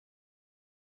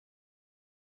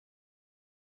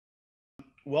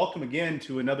Welcome again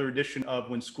to another edition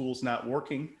of When School's Not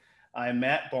Working. I'm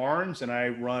Matt Barnes and I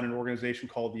run an organization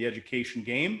called The Education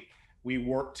Game. We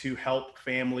work to help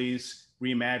families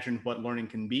reimagine what learning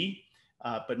can be.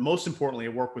 But most importantly, I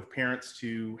work with parents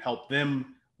to help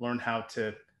them learn how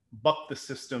to buck the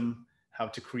system, how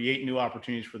to create new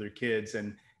opportunities for their kids.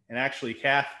 And actually,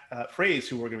 Fraise,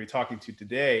 who we're going to be talking to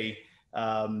today,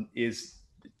 is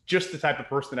just the type of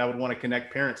person that I would want to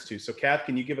connect parents to. So Kath,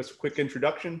 can you give us a quick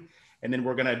introduction? And then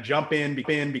we're going to jump in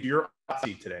because you're hot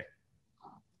seat today.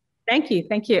 Thank you.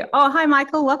 Thank you. Oh, hi,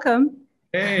 Michael. Welcome.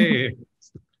 Hey,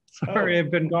 sorry,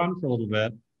 I've been gone for a little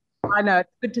bit. I know.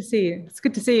 It's good to see you. It's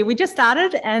good to see you. We just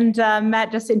started and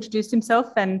Matt just introduced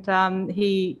himself and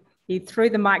he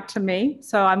threw the mic to me.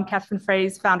 So I'm Catherine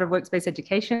Fraise, founder of Workspace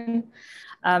Education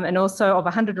and also of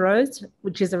 100 Rows,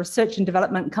 which is a research and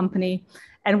development company.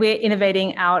 And we're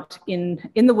innovating out in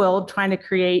the world, trying to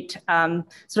create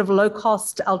sort of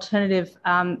low-cost alternative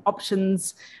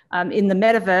options in the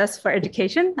metaverse for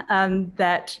education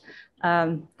that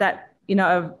are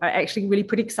actually really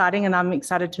pretty exciting. And I'm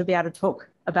excited to be able to talk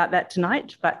about that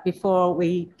tonight. But before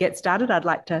we get started, I'd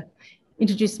like to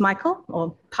introduce Michael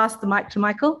or pass the mic to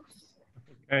Michael.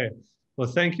 Okay. Well,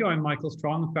 thank you. I'm Michael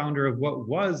Strong, founder of what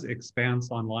was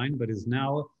Expanse Online, but is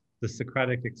now the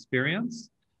Socratic Experience.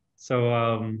 So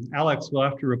Alex will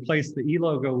have to replace the E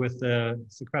logo with the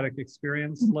Socratic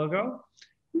Experience logo.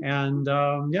 And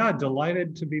yeah,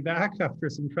 delighted to be back after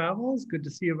some travels. Good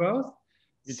to see you both.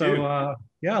 You too.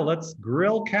 Yeah, let's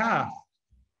grill Kath.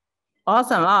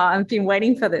 Awesome. Oh, I've been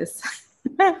waiting for this.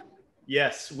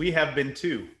 Yes, we have been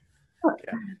too.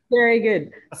 Okay. Very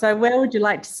good. So where would you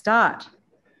like to start?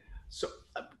 So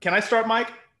can I start,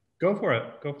 Mike? Go for it.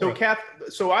 Go for it. Kath,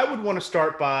 so I would want to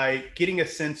start by getting a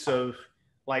sense of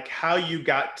like how you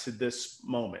got to this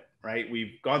moment, right?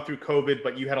 We've gone through COVID,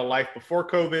 but you had a life before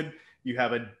COVID. You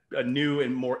have a new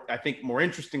and more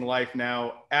interesting life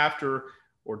now after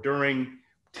or during.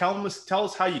 Tell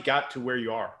us how you got to where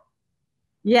you are.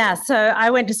 Yeah, so I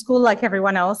went to school like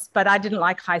everyone else, but I didn't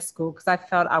like high school because I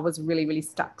felt I was really, really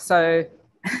stuck. So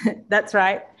that's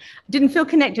right. Didn't feel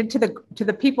connected to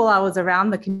the people I was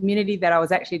around, the community that I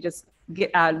was actually just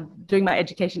doing my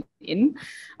education in.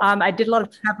 I did a lot of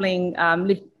traveling,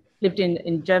 lived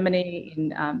in Germany,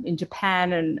 in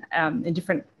Japan, and in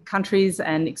different countries,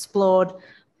 and explored.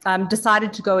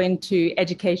 Decided to go into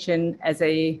education as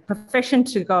a profession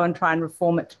to go and try and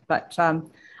reform it. But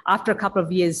after a couple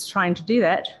of years trying to do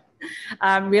that,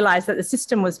 realized that the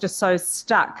system was just so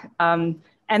stuck, and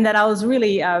that I was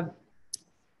really,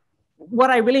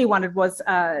 what I really wanted was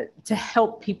to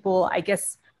help people, I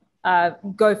guess,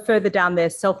 go further down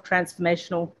their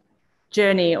self-transformational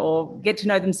journey or get to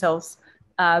know themselves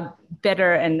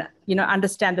better and,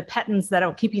 understand the patterns that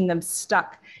are keeping them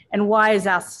stuck. And why is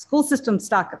our school system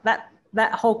stuck?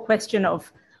 That whole question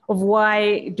of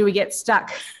why do we get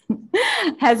stuck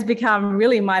has become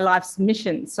really my life's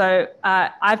mission. So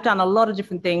I've done a lot of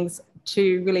different things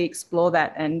to really explore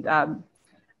that. And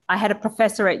I had a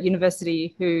professor at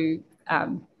university who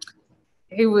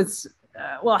was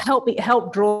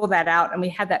helped draw that out. And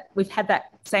we've had that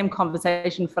same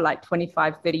conversation for like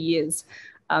 25, 30 years.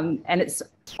 And it's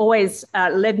always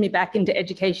led me back into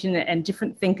education and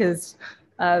different thinkers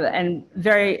and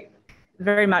very,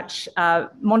 very much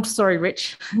Montessori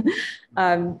rich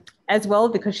as well,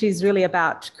 because she's really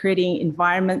about creating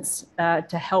environments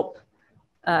to help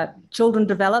children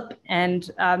develop.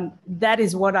 And that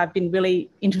is what I've been really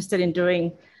interested in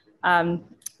doing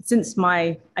since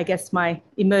my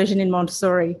immersion in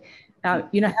Montessori. How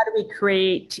do we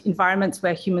create environments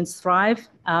where humans thrive?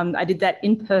 I did that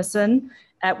in person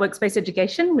at Workspace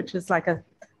Education, which is like a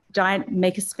giant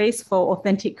makerspace for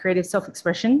authentic creative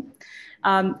self-expression.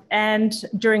 And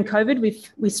during COVID,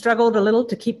 we struggled a little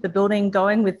to keep the building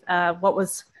going with what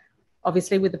was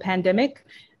obviously with the pandemic.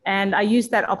 And I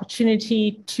used that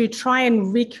opportunity to try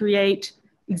and recreate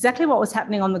exactly what was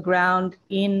happening on the ground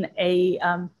in a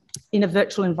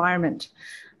virtual environment.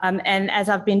 And as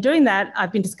I've been doing that,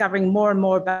 I've been discovering more and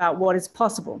more about what is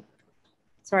possible.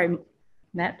 Sorry,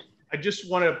 Matt. I just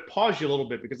want to pause you a little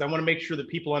bit because I want to make sure that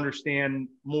people understand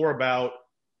more about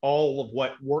all of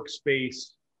what Workspace,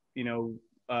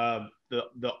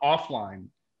 the offline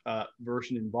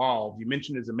version involved. You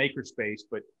mentioned it as a makerspace,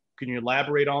 but can you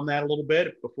elaborate on that a little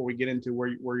bit before we get into where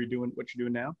you're doing what you're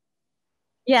doing now?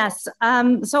 Yes.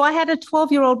 So I had a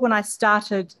 12-year-old when I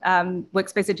started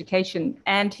Workspace Education,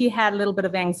 and he had a little bit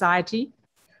of anxiety.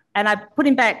 And I put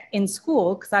him back in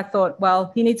school because I thought, well,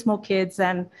 he needs more kids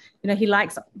and, he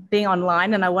likes being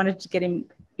online, and I wanted to get him,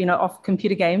 off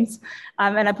computer games.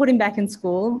 And I put him back in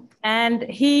school, and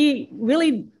he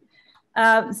really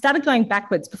started going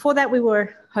backwards. Before that, we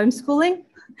were homeschooling.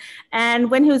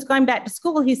 And when he was going back to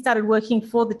school, he started working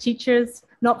for the teachers,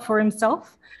 not for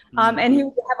himself. And he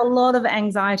would have a lot of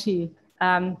anxiety.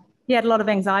 He had a lot of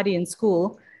anxiety in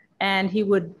school. And he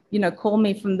would, call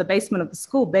me from the basement of the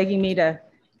school, begging me to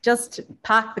just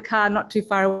park the car not too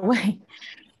far away.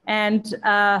 And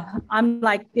I'm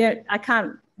like, I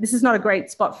can't, this is not a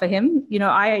great spot for him.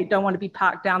 I don't want to be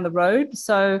parked down the road.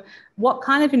 So what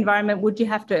kind of environment would you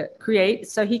have to create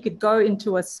so he could go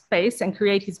into a space and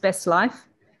create his best life,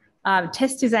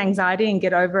 test his anxiety and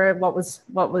get over what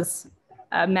was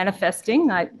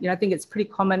manifesting? I think it's pretty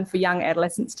common for young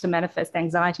adolescents to manifest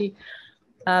anxiety.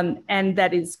 And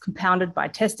that is compounded by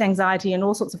test anxiety and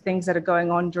all sorts of things that are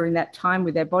going on during that time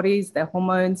with their bodies, their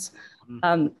hormones.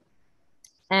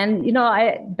 And,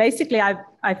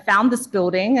 I found this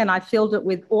building and I filled it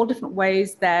with all different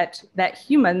ways that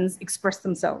humans express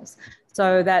themselves.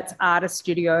 So that's artist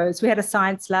studios. We had a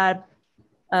science lab.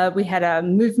 We had a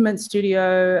movement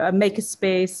studio, a maker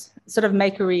space, sort of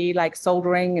makery, like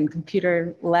soldering and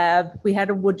computer lab. We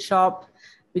had a wood shop.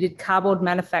 We did cardboard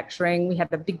manufacturing. We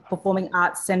had a big performing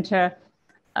arts center.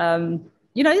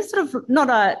 It's sort of not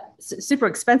a super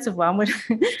expensive one, with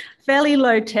fairly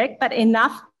low tech, but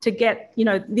enough to get,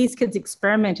 these kids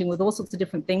experimenting with all sorts of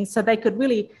different things so they could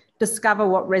really discover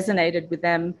what resonated with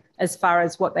them as far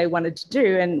as what they wanted to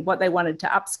do and what they wanted to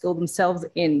upskill themselves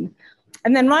in.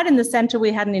 And then right in the center,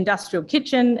 we had an industrial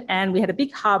kitchen and we had a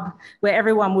big hub where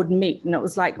everyone would meet, and it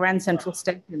was like Grand Central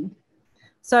Station.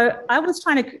 So I was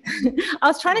trying to create.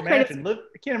 I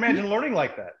can't imagine learning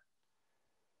like that.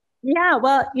 Yeah,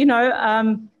 well,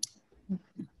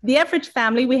 the average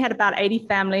family, we had about 80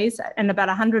 families and about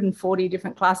 140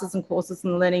 different classes and courses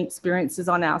and learning experiences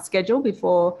on our schedule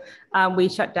before we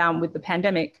shut down with the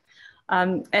pandemic.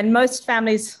 And most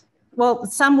families, well,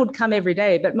 some would come every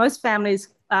day, but most families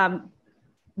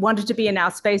wanted to be in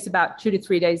our space about 2 to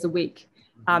 3 days a week.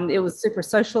 It was super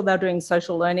social. They were doing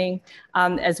social learning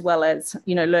as well as,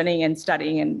 learning and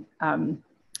studying and,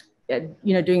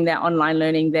 doing their online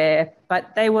learning there.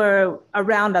 But they were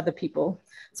around other people.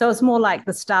 So it's more like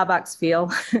the Starbucks feel,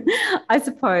 I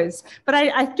suppose. But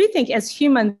I do think as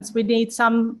humans, we need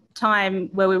some time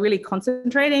where we're really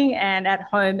concentrating and at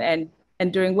home and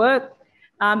doing work.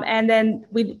 And then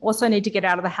we also need to get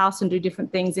out of the house and do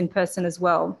different things in person as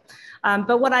well.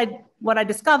 But what I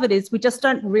discovered is we just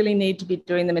don't really need to be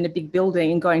doing them in a big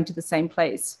building and going to the same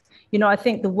place. I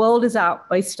think the world is our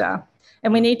oyster.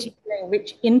 And we need to do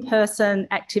rich in-person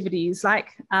activities like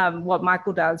what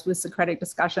Michael does with Socratic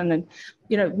discussion, and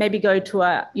maybe go to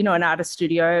an artist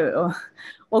studio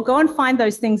or go and find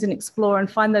those things and explore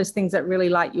and find those things that really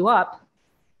light you up,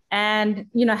 and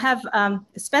have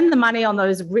spend the money on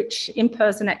those rich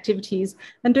in-person activities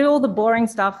and do all the boring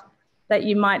stuff that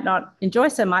you might not enjoy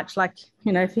so much. Like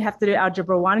if you have to do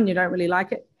Algebra 1 and you don't really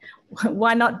like it,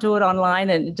 why not do it online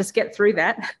and just get through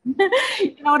that?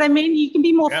 You know what I mean? You can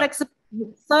be more flexible.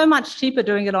 It's so much cheaper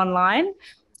doing it online,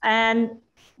 and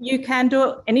you can do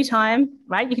it anytime,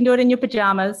 right? You can do it in your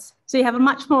pajamas, so you have a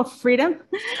much more freedom.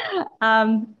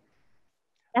 And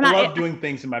I love doing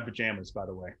things in my pajamas, by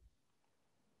the way.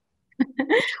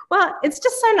 Well, it's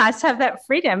just so nice to have that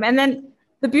freedom. And then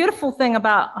the beautiful thing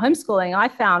about homeschooling, I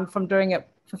found from doing it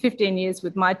for 15 years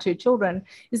with my 2 children,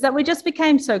 is that we just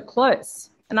became so close.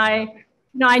 And I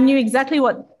knew exactly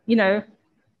what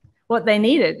they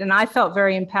needed, and I felt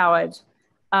very empowered.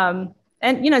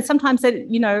 And sometimes they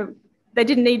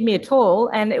didn't need me at all,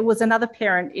 and it was another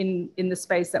parent in the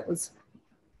space that was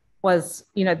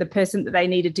the person that they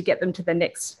needed to get them to the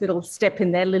next little step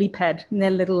in their lily pad, in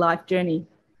their little life journey.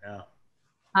 Yeah.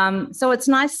 So it's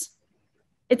nice.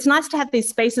 It's nice to have these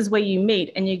spaces where you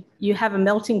meet and you have a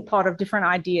melting pot of different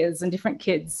ideas and different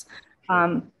kids.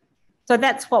 So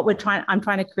that's what I'm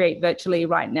trying to create virtually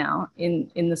right now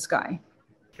in the Sky.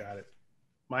 Got it.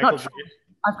 Michael,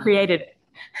 I've created it.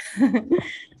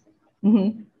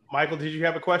 Mm-hmm. Michael, did you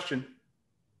have a question?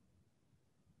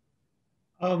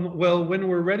 Well, when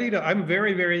we're ready to, I'm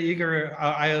very, very eager.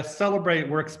 I celebrate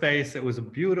Workspace. It was a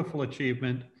beautiful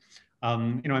achievement.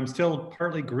 I'm still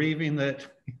partly grieving that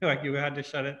you had to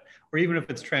shut it, or even if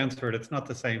it's transferred, it's not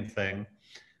the same thing.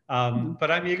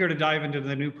 But I'm eager to dive into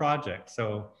the new project.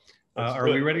 So are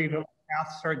we ready to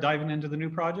start diving into the new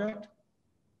project?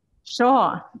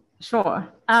 Sure. Tell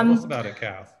us about it,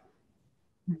 Kath.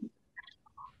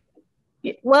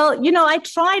 Well, I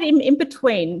tried in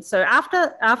between. So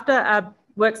after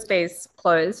Workspace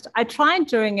closed, I tried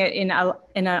doing it in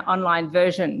an online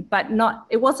version, but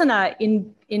it wasn't a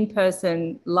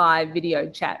in-person live video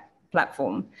chat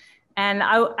platform. And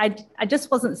I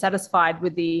just wasn't satisfied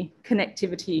with the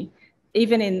connectivity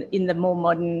even in the more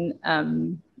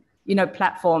modern,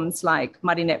 platforms like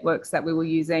Mighty Networks that we were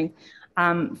using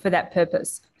for that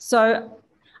purpose. So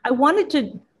I wanted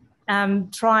to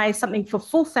try something for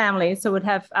full families. So we'd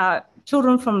have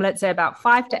children from, let's say, about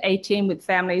 5 to 18 with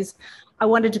families. I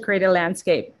wanted to create a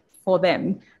landscape for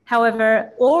them.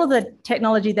 However, all of the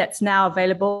technology that's now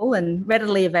available and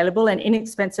readily available and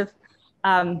inexpensive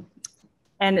and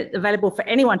available for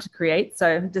anyone to create,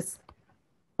 so just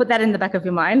put that in the back of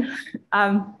your mind.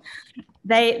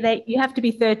 You have to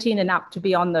be 13 and up to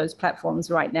be on those platforms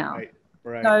right now.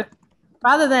 Right. So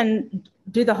rather than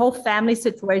do the whole family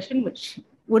situation, which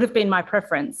would have been my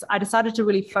preference, I decided to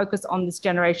really focus on this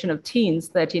generation of teens,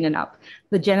 13 and up,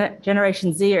 the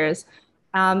Generation Zers,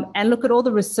 and look at all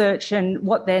the research and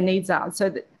what their needs are. So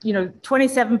that,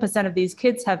 27% of these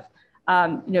kids have,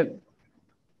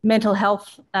 mental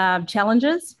health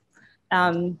challenges.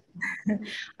 Only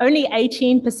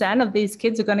 18% of these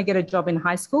kids are going to get a job in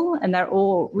high school, and they're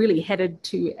all really headed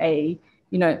to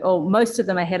or most of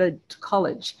them are headed to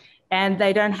college, and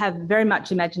they don't have very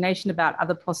much imagination about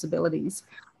other possibilities.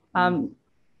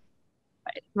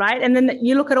 Right. And then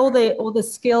you look at all the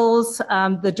skills,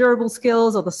 the durable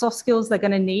skills or the soft skills they're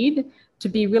going to need to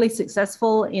be really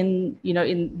successful in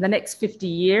the next 50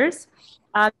 years.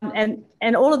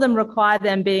 And all of them require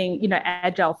them being,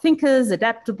 agile thinkers,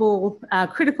 adaptable,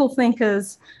 critical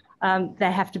thinkers.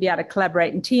 They have to be able to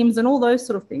collaborate in teams and all those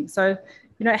sort of things. So,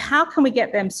 how can we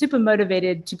get them super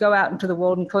motivated to go out into the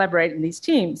world and collaborate in these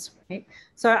teams? Right?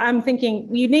 So I'm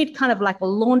thinking you need kind of like a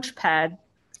launch pad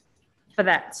for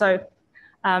that. So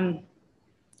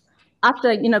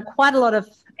after, quite a lot of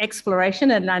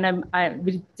exploration, and I know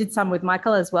we did some with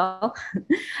Michael as well,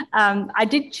 I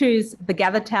did choose the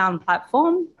GatherTown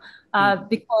platform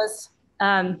because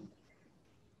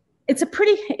it's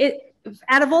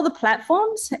out of all the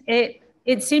platforms,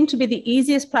 it seemed to be the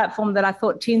easiest platform that I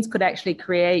thought teens could actually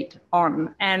create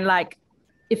on. And like,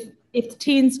 if the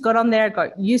teens got on there,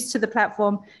 got used to the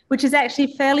platform, which is actually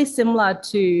fairly similar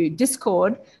to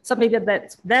Discord, something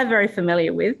that they're very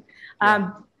familiar with. Yeah.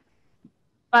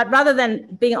 But rather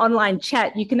than being online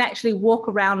chat, you can actually walk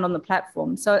around on the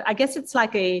platform. So I guess it's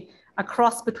like a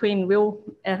cross between Real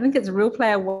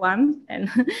Player One and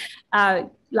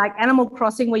like Animal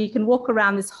Crossing, where you can walk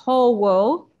around this whole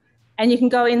world and you can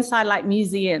go inside like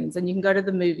museums and you can go to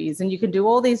the movies and you can do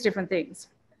all these different things.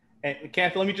 And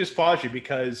Kathy, let me just pause you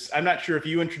because I'm not sure if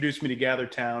you introduced me to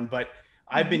GatherTown, but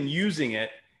I've been using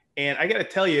it. And I got to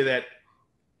tell you that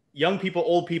young people,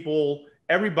 old people,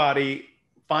 everybody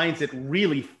finds it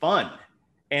really fun.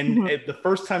 And the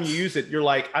first time you use it, you're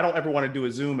like, I don't ever want to do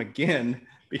a Zoom again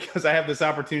because I have this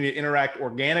opportunity to interact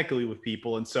organically with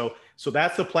people. And so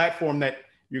that's the platform that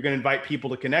you're going to invite people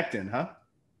to connect in, huh?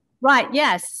 Right.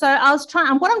 Yes. So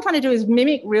what I'm trying to do is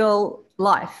mimic real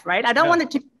life, right? I don't want it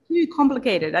to be too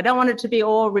complicated. I don't want it to be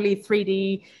all really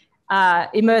 3D,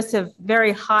 immersive,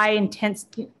 very high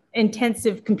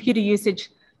intensive computer usage,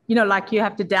 like you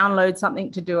have to download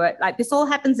something to do it. Like this all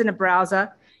happens in a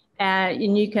browser, and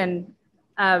you can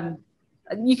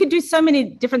do so many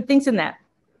different things in that.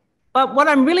 But what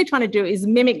I'm really trying to do is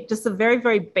mimic just the very,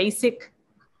 very basic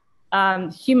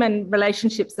human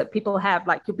relationships that people have.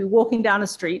 Like you'll be walking down a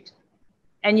street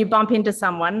and you bump into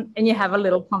someone and you have a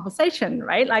little conversation,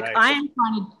 right? Like I am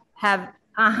trying to have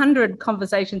 100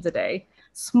 conversations a day,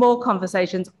 small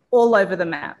conversations all over the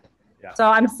map. Yeah. So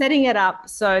I'm setting it up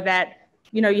so that,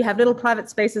 you have little private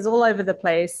spaces all over the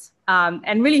place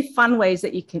and really fun ways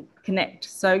that you can connect.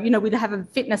 So, we'd have a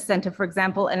fitness center, for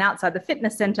example, and outside the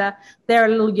fitness center, there are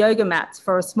little yoga mats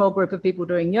for a small group of people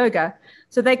doing yoga.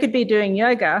 So they could be doing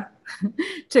yoga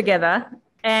together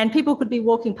and people could be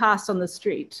walking past on the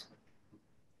street.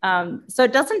 So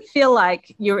it doesn't feel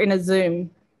like you're in a Zoom.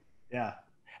 Yeah.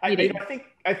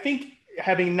 I think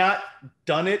having not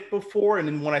done it before, and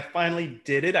then when I finally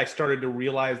did it, I started to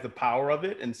realize the power of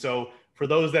it. And so for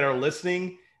those that are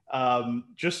listening,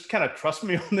 just kind of trust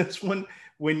me on this one.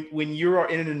 When you are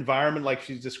in an environment like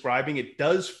she's describing, it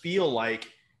does feel like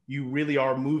you really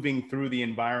are moving through the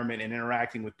environment and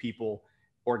interacting with people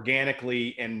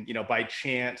organically and, by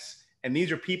chance. And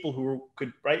these are people who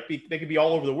could, they could be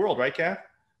all over the world, right, Kath?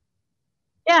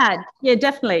 Yeah,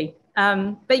 definitely.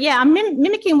 But yeah, I'm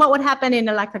mimicking what would happen in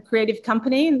a creative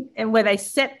company and where they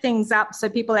set things up so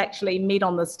people actually meet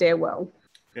on the stairwell.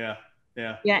 Yeah.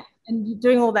 And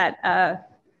doing all that.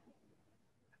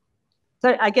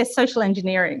 So I guess social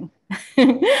engineering,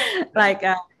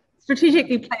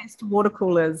 strategically placed water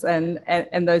coolers and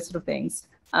those sort of things.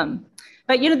 But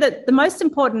the most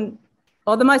important,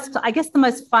 or the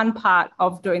most fun part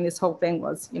of doing this whole thing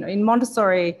was, in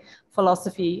Montessori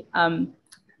philosophy,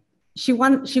 she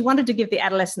wanted to give the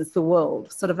adolescents the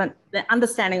world, sort of the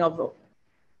understanding of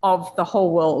the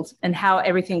whole world and how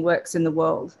everything works in the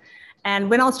world. And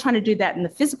when I was trying to do that in the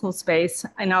physical space,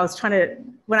 and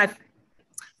when I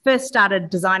first started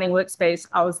designing Workspace,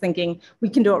 I was thinking we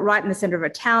can do it right in the center of a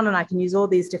town, and I can use all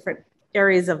these different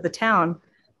areas of the town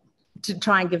to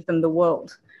try and give them the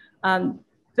world.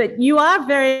 But you are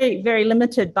very, very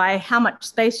limited by how much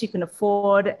space you can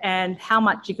afford and how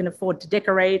much you can afford to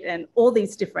decorate and all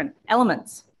these different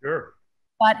elements. Sure.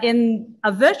 But in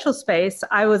a virtual space,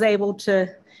 I was able to,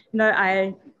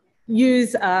 I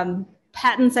use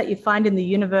patterns that you find in the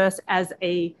universe as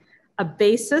a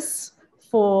basis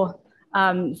for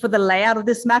the layout of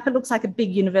this map. It looks like a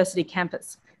big university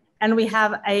campus. And we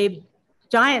have a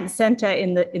giant center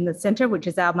in the center, which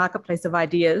is our marketplace of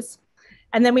ideas.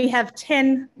 And then we have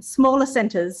 10 smaller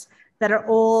centers that are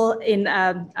all in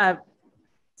a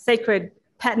sacred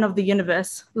pattern of the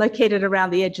universe located around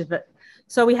the edge of it.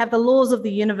 So we have the laws of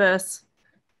the universe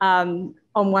on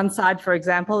one side, for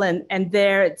example, and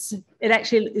there it's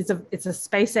a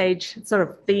space age sort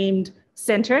of themed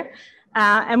center.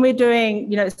 And we're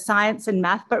doing, science and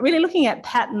math, but really looking at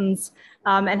patterns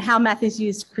and how math is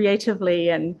used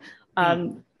creatively, and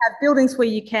have buildings where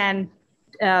you can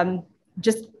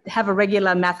just have a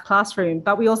regular math classroom,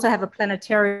 but we also have a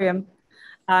planetarium.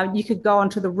 You could go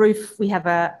onto the roof. We have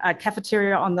a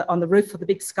cafeteria on the roof of the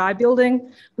big Sky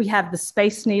building. We have the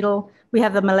Space Needle. We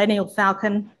have the Millennial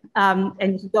Falcon, and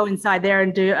you can go inside there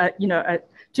and do a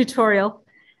tutorial.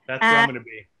 That's where I'm going to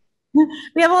be.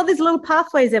 We have all these little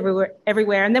pathways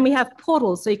everywhere, and then we have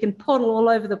portals, so you can portal all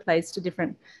over the place to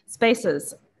different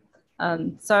spaces.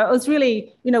 So it was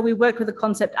really, we worked with a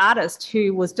concept artist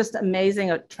who was just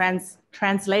amazing at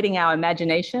translating our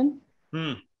imagination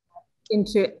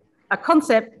into a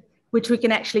concept which we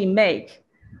can actually make.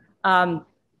 And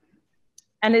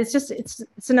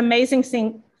it's an amazing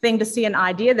thing to see an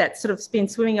idea that's sort of been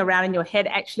swimming around in your head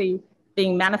actually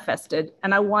being manifested.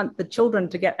 And I want the children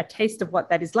to get a taste of what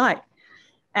that is like.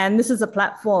 And this is a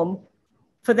platform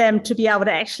for them to be able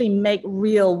to actually make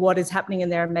real what is happening in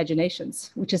their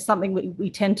imaginations, which is something we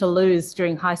tend to lose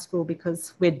during high school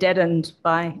because we're deadened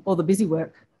by all the busy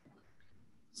work.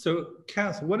 So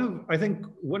Cass, I think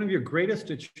one of your greatest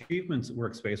achievements at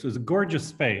Workspace was a gorgeous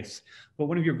space, but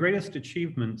one of your greatest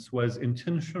achievements was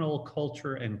intentional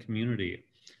culture and community.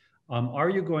 Are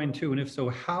you going to, and if so,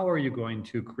 how are you going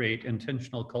to create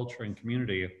intentional culture and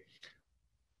community?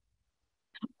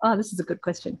 Oh, this is a good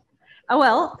question.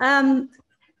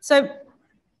 So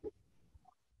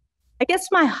I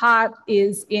guess my heart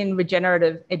is in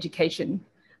regenerative education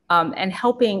and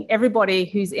helping everybody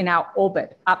who's in our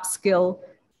orbit upskill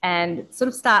and sort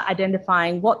of start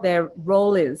identifying what their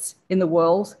role is in the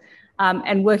world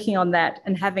and working on that,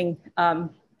 and having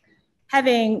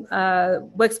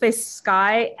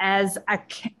WorkspaceSKY as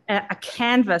a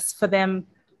canvas for them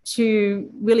to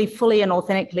really fully and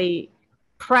authentically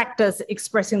practice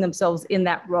expressing themselves in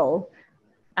that role.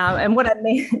 And what I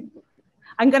mean,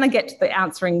 I'm going to get to the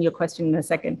answering your question in a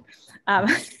second.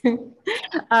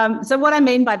 So what I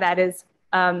mean by that is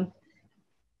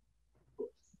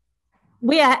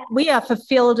we are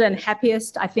fulfilled and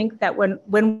happiest, I think, that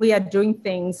when we are doing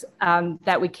things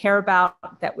that we care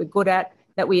about, that we're good at,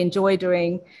 that we enjoy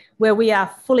doing, where we are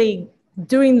fully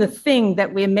doing the thing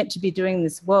that we're meant to be doing in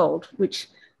this world, which,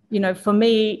 for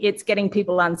me, it's getting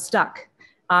people unstuck.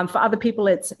 For other people,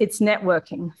 it's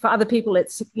networking. For other people,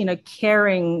 it's,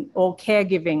 caring or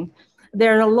caregiving.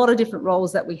 There are a lot of different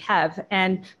roles that we have.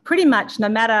 And pretty much no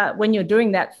matter when you're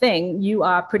doing that thing, you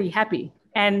are pretty happy.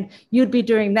 And you'd be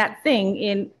doing that thing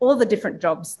in all the different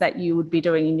jobs that you would be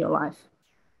doing in your life,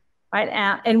 right?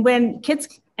 And when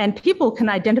kids and people can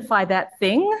identify that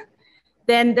thing,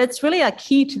 then that's really a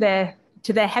key to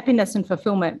their happiness and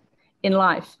fulfillment in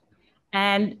life.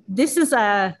 And this is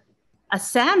a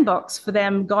sandbox for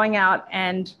them going out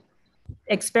and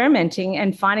experimenting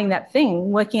and finding that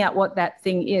thing, working out what that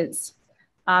thing is.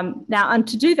 Now, and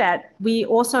to do that, we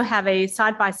also have a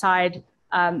side-by-side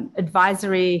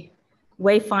advisory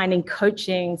wayfinding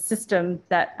coaching system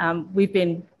that we've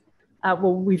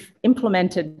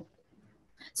implemented.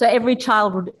 So every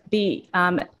child would be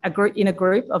in a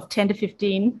group of 10 to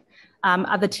 15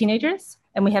 other teenagers,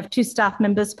 and we have 2 staff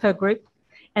members per group.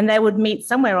 And they would meet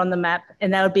somewhere on the map,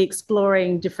 and they would be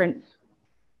exploring they'd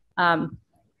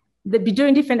be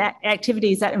doing different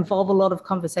activities that involve a lot of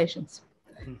conversations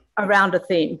around a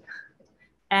theme.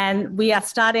 And we are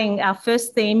starting our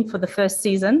first theme for the first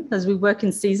season, as we work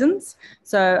in seasons.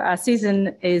 So our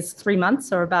season is 3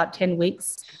 months, or about 10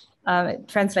 weeks. It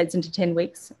translates into 10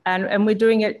 weeks. And we're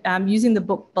doing it using the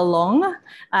book Belong.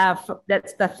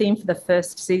 That's the theme for the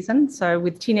first season. So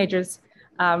with teenagers,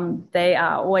 they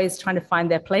are always trying to find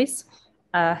their place.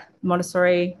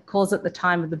 Montessori calls it the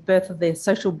time of the birth of their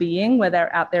social being, where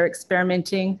they're out there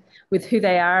experimenting with who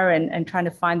they are and trying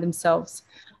to find themselves.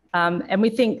 And we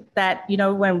think that, you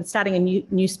know, when we're starting a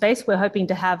new space, we're hoping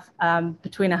to have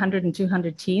between 100 and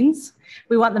 200 teens.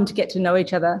 We want them to get to know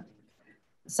each other.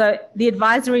 So the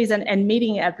advisories and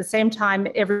meeting at the same time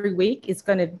every week is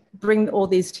going to bring all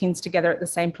these teens together at the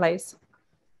same place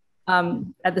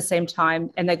at the same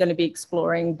time, and they're going to be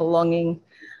exploring belonging.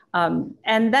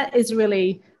 And that is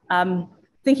really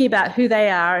thinking about who they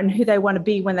are and who they want to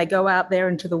be when they go out there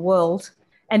into the world,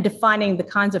 and defining the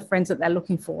kinds of friends that they're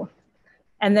looking for.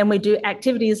 And then we do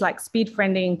activities like speed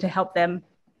friending to help them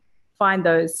find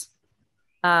those.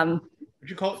 Would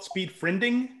you call it speed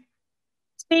friending?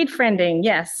 Speed friending,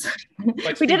 yes.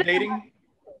 Like speed dating?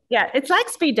 Yeah, it's like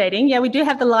speed dating. Yeah, we do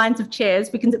have the lines of chairs.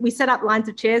 We set up lines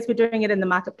of chairs. We're doing it in the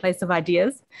marketplace of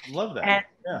ideas. Love that.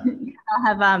 And yeah. I'll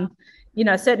have you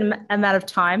know, a certain amount of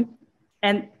time,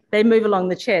 and they move along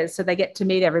the chairs, so they get to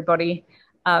meet everybody.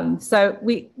 So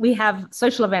we have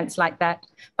social events like that,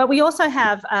 but we also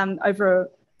have over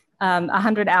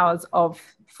 100 hours of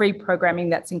free programming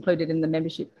that's included in the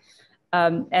membership.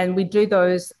 And we do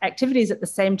those activities at the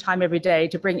same time every day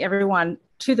to bring everyone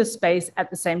to the space at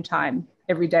the same time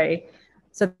every day,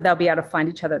 so they'll be able to find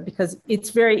each other, because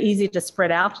it's very easy to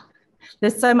spread out.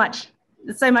 There's so much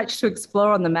to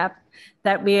explore on the map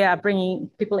that we are bringing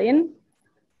people in.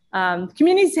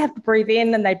 Communities have to breathe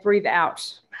in and they breathe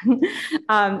out.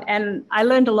 And I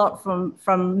learned a lot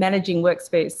from managing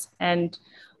Workspace and,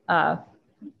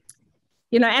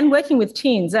 you know, and working with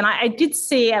teens. And I did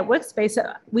see at Workspace,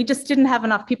 we just didn't have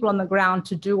enough people on the ground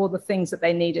to do all the things that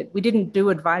they needed. We didn't do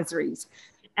advisories.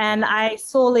 And I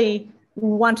sorely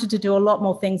wanted to do a lot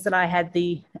more things that I had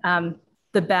the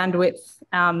bandwidth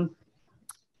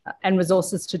and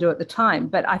resources to do at the time.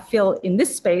 But I feel in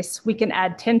this space, we can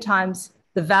add 10 times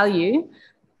the value,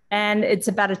 and it's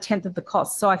about 1/10 of the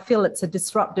cost. So I feel it's a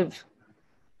disruptive,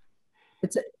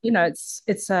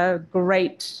 it's a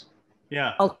great.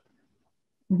 Yeah.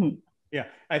 Mm-hmm. Yeah.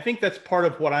 I think that's part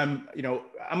of what I'm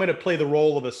going to play the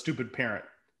role of a stupid parent,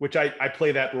 which I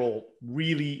play that role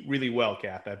really, really well,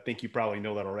 Kath. I think you probably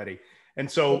know that already. And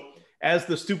so as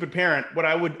the stupid parent, what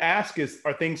I would ask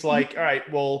are things like, all right,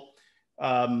 well,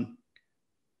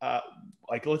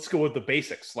 like, let's go with the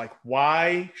basics. Like,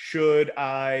 why should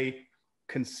I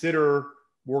consider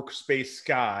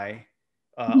WorkspaceSKY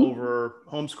over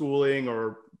homeschooling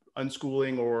or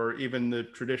unschooling or even the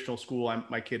traditional school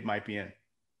my kid might be in?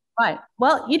 Right.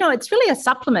 Well, you know, it's really a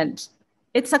supplement.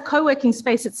 It's a co-working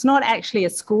space. It's not actually a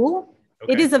school.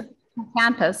 Okay. It is a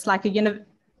campus, like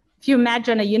if you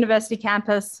imagine a university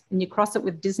campus and you cross it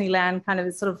with Disneyland, kind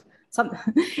of sort of something.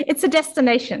 It's a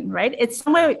destination, right? It's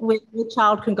somewhere where your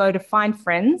child can go to find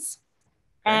friends.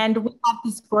 Okay. And we have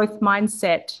this growth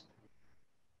mindset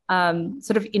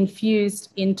sort of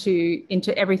infused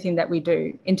into everything that we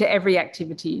do, into every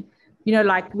activity. You know,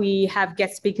 like we have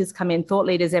guest speakers come in, thought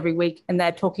leaders every week, and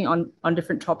they're talking on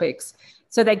different topics.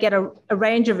 So they get a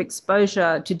range of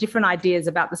exposure to different ideas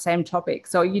about the same topic.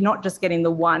 So you're not just getting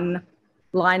the one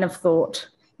line of thought,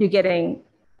 you're getting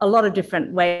a lot of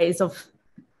different ways of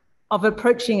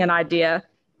approaching an idea.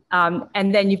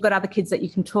 And then you've got other kids that you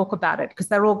can talk about it, because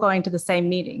they're all going to the same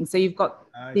meeting. So you've got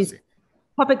these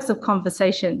topics of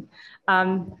conversation.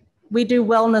 We do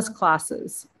wellness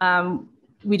classes.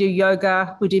 We do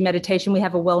yoga, we do meditation, we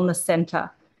have a wellness center.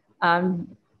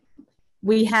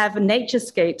 We have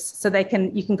naturescapes, so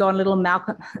you can go on a little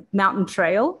mountain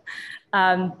trail,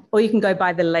 or you can go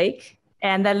by the lake,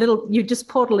 and you just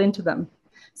portal into them.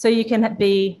 So you can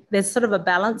there's sort of a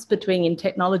balance between in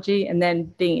technology and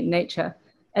then being in nature,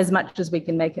 as much as we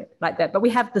can make it like that. But we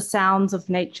have the sounds of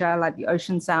nature, like the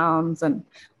ocean sounds, and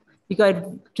you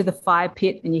go to the fire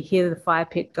pit and you hear the fire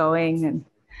pit going. And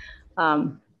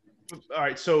all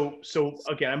right, so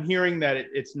again, I'm hearing that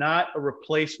it's not a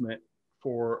replacement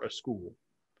for a school,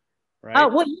 right? Oh,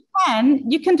 well,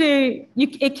 it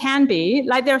can be.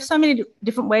 Like, there are so many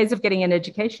different ways of getting an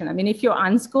education. I mean, if you're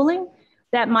unschooling,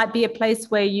 that might be a place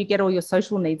where you get all your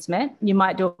social needs met. You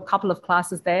might do a couple of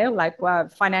classes there, like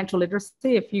financial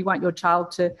literacy, if you want your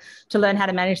child to learn how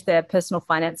to manage their personal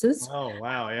finances. Oh,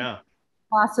 wow, yeah.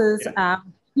 Classes. Yeah.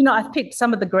 You know, I've picked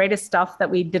some of the greatest stuff that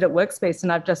we did at Workspace,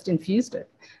 and I've just infused it.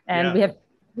 And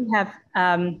we have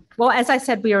well, as I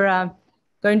said, we are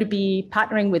going to be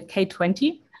partnering with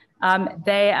K20.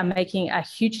 They are making a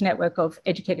huge network of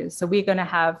educators. So we're going to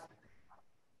have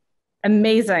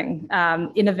amazing,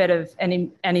 innovative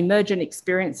and emergent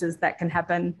experiences that can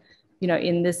happen,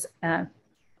 in this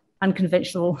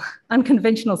unconventional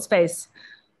space.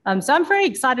 So I'm very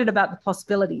excited about the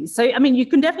possibilities. So, I mean, you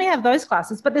can definitely have those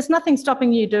classes, but there's nothing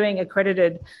stopping you doing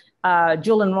accredited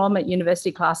dual enrollment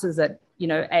university classes at,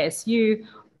 ASU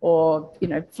or,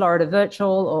 Florida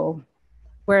Virtual or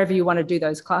wherever you want to do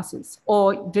those classes,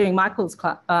 or doing Michael's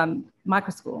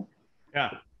micro school.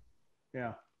 Yeah.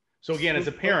 Yeah. So again, as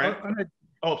a parent,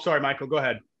 oh, sorry, Michael, go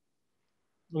ahead.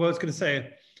 Well, I was going to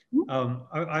say,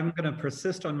 I'm going to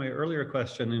persist on my earlier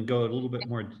question and go a little bit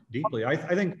more deeply. I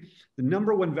think the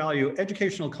number one value,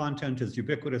 educational content is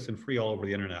ubiquitous and free all over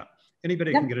the internet.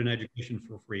 Anybody can get an education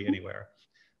for free anywhere.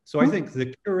 So I think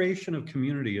the curation of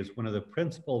community is one of the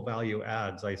principal value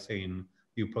adds I've seen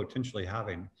you potentially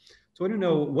having. So I want to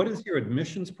know, what is your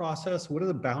admissions process? What are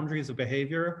the boundaries of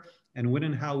behavior? And when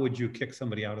and how would you kick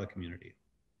somebody out of the community?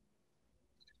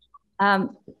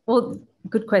 Well,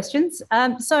 good questions.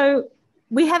 So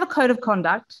we have a code of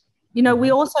conduct.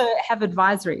 We also have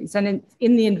advisories, and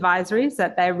in the advisories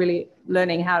that they're really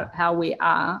learning how we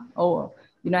are, or,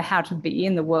 how to be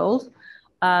in the world.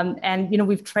 And,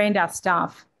 we've trained our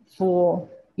staff for,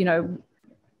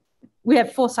 we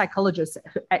have 4 psychologists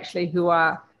actually who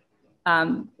are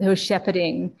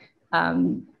shepherding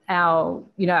our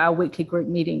weekly group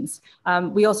meetings.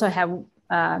 We also have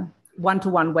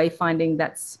one-to-one wayfinding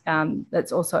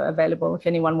that's also available if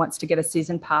anyone wants to get a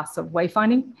season pass of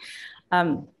wayfinding.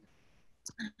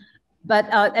 But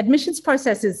admissions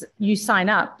process is you sign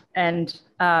up, and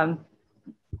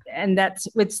it's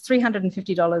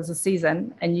 $350 a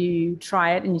season, and you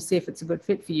try it and you see if it's a good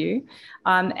fit for you.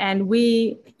 And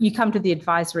you come to the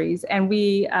advisories, and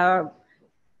we are,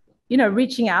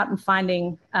 reaching out and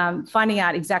finding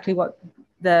out exactly what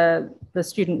the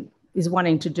student is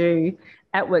wanting to do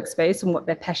at Workspace and what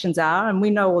their passions are. And we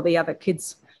know all the other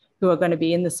kids who are going to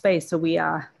be in the space, so we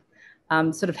are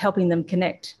sort of helping them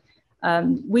connect.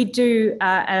 We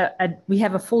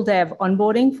have a full day of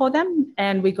onboarding for them,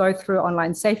 and we go through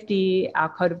online safety, our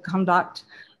code of conduct,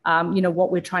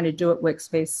 what we're trying to do at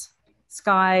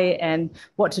WorkspaceSKY, and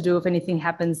what to do if anything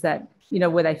happens that,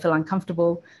 where they feel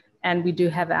uncomfortable. And we do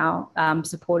have our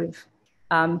supportive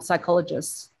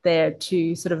psychologists there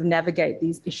to sort of navigate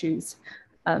these issues.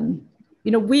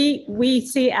 We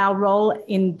see our role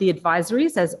in the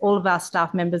advisories, as all of our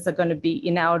staff members are going to be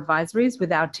in our advisories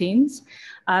with our teens,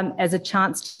 as a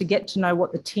chance to get to know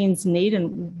what the teens need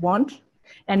and want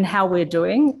and how we're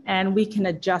doing. And we can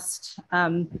adjust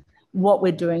what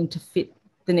we're doing to fit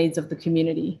the needs of the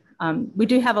community. We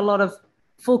do have a lot of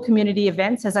full community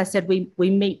events. As I said, we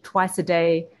meet twice a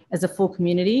day as a full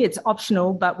community. It's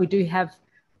optional, but we do have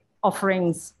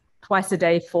offerings twice a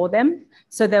day for them.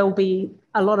 So there will be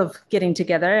a lot of getting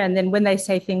together. And then when they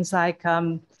say things like,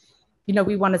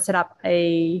 we want to set up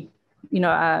a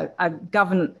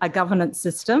governance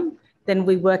system, then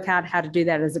we work out how to do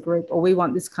that as a group, or we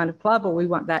want this kind of club, or we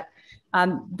want that. I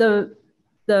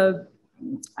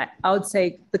would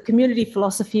say the community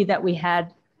philosophy that we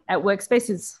had at Workspace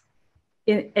is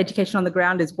in education on the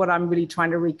ground is what I'm really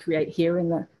trying to recreate here in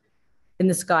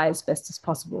the Sky as best as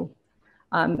possible.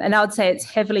 And I would say it's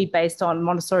heavily based on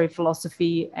Montessori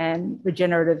philosophy and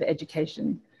regenerative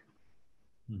education.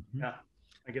 Yeah,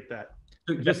 I get that.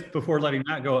 Just before letting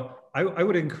that go, I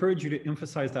would encourage you to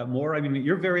emphasize that more. I mean,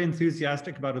 you're very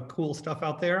enthusiastic about the cool stuff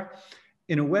out there.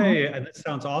 In a way, and this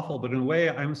sounds awful, but in a way,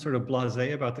 I'm sort of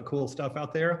blasé about the cool stuff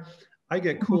out there. I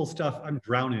get cool stuff, I'm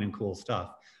drowning in cool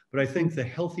stuff. But I think the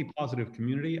healthy, positive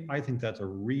community, I think that's a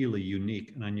really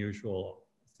unique and unusual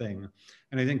thing.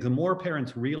 And I think the more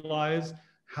parents realize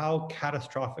how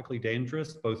catastrophically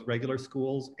dangerous both regular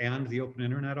schools and the open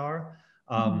internet are,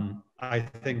 I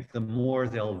think the more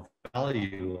they'll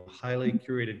value highly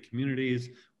curated communities.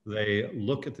 They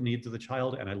look at the needs of the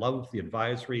child, and I love the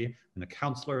advisory and the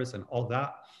counselors and all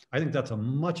that. I think that's a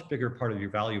much bigger part of your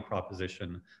value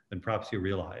proposition than perhaps you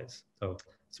realize. So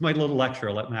it's my little lecture.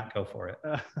 I'll let Matt go for it.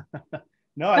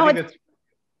 I think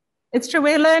it's true.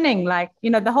 We're learning,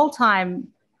 the whole time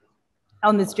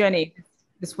on this journey,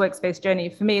 this Workspace journey.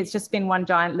 For me, it's just been one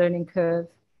giant learning curve.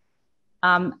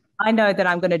 I know that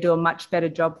I'm going to do a much better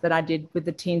job than I did with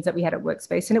the teens that we had at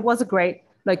Workspace. And it was a great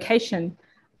location.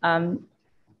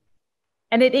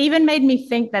 And it even made me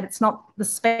think that the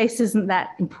space isn't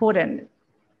that important.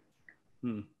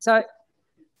 So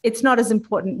it's not as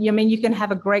important. I mean, you can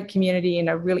have a great community in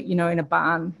a really, in a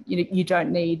barn. You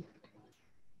don't need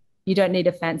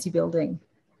a fancy building.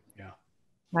 Yeah.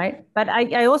 Right. But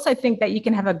I also think that you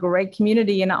can have a great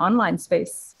community in an online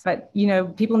space, but,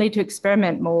 people need to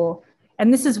experiment more.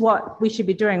 And this is what we should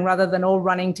be doing rather than all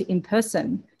running to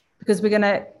in-person. because we're going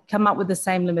to come up with the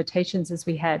same limitations as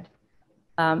we had,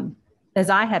 as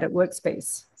I had at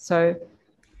Workspace. So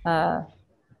I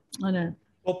don't know.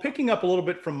 Well, picking up a little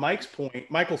bit from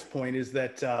Michael's point is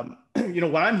that,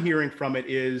 what I'm hearing from it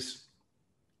is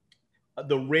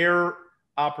the rare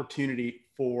opportunity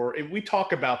for, and we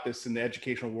talk about this in the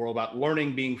educational world about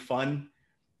learning being fun,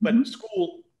 but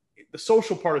school, the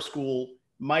social part of school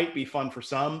might be fun for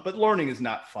some, but learning is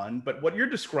not fun. But what you're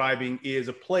describing is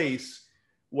a place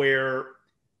where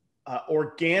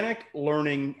organic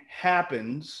learning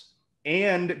happens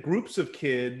and groups of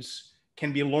kids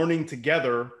can be learning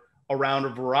together around a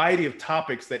variety of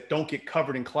topics that don't get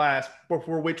covered in class, but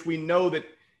for which we know that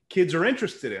kids are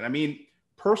interested in. I mean,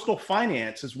 personal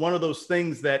finance is one of those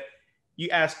things that you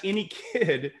ask any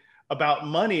kid about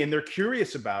money and they're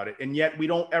curious about it, and yet we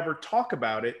don't ever talk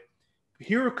about it.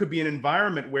 Here it could be an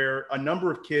environment where a number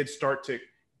of kids start to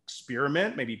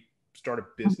experiment, maybe start a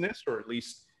business, or at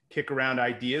least kick around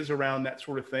ideas around that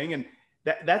sort of thing. And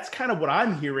that's kind of what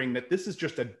I'm hearing, that this is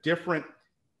just a different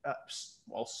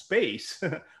space,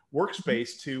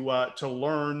 workspace to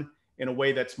learn in a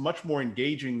way that's much more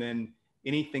engaging than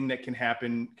anything that can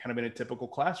happen kind of in a typical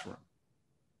classroom.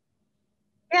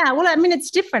 Yeah, well, I mean,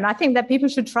 it's different. I think that people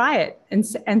should try it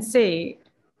and see.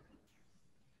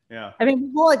 Yeah. I mean,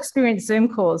 we've all experienced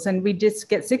Zoom calls and we just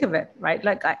get sick of it, right?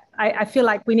 Like, I feel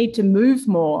like we need to move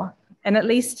more. And at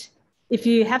least if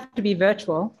you have to be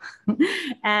virtual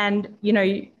and,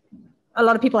 a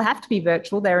lot of people have to be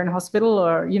virtual, they're in hospital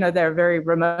or, they're very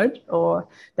remote or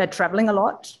they're traveling a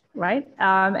lot, right?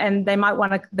 And they might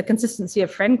want the consistency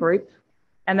of friend group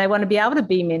and they want to be able to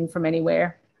beam in from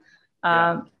anywhere.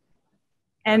 And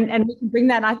we can bring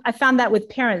that. I found that with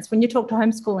parents, when you talk to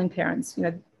homeschooling parents,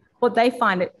 what they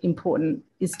find it important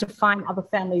is to find other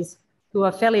families who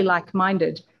are fairly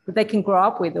like-minded that they can grow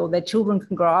up with or their children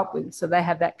can grow up with. So they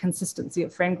have that consistency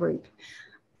of friend group.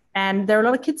 And there are a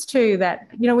lot of kids too that,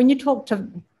 when you talk to,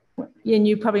 and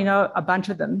you probably know a bunch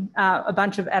of them, a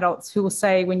bunch of adults who will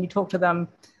say when you talk to them,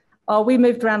 oh, we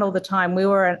moved around all the time.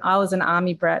 I was an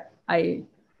army brat. I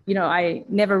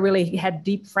never really had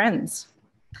deep friends.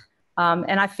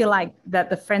 And I feel like that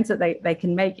the friends that they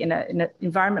can make in an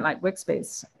environment like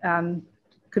Workspace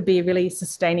could be really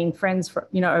sustaining friends for,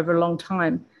 over a long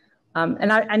time.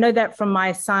 And I know that from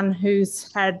my son, who's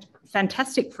had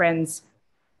fantastic friends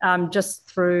just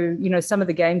through, some of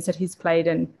the games that he's played,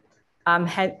 and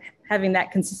having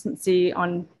that consistency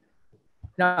on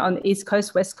the East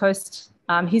Coast, West Coast.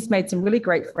 He's made some really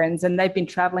great friends and they've been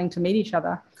traveling to meet each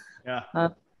other. Yeah.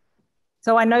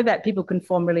 So I know that people can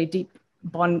form really deep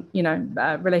bond,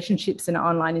 relationships in an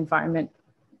online environment.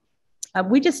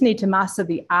 We just need to master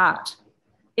the art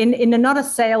in a not a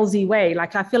salesy way.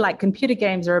 Like, I feel like computer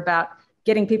games are about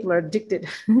getting people addicted,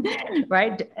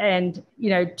 right? And,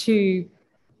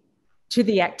 to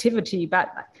the activity,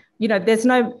 but, there's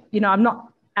no, I'm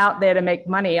not out there to make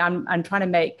money. I'm trying to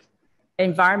make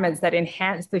environments that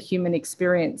enhance the human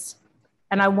experience.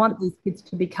 And I want these kids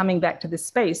to be coming back to this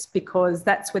space because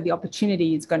that's where the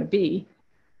opportunity is going to be,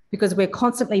 because we're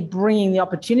constantly bringing the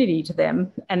opportunity to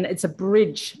them. And it's a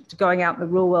bridge to going out in the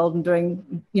real world and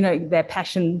doing, their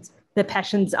passions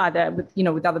either with,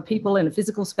 with other people in a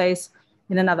physical space,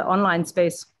 in another online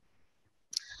space.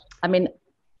 I mean,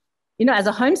 as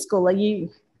a homeschooler,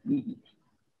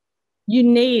 you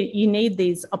need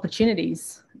these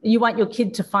opportunities. You want your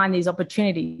kid to find these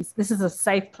opportunities. This is a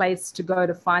safe place to go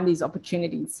to find these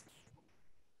opportunities.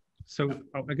 So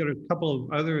I got a couple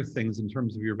of other things in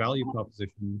terms of your value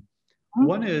proposition.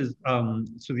 One is,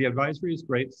 so the advisory is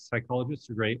great, psychologists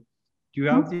are great. Do you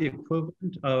have the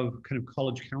equivalent of kind of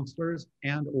college counselors,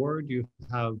 or do you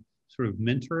have sort of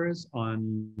mentors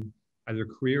on either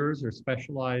careers or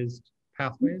specialized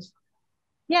pathways?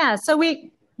 Yeah, so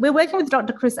we're working with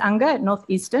Dr. Chris Unger at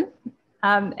Northeastern,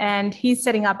 and he's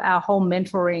setting up our whole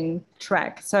mentoring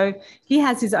track. So he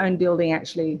has his own building,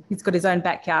 actually. He's got his own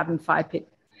backyard and fire pit.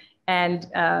 And,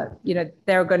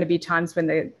 there are going to be times when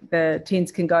the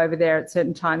teens can go over there at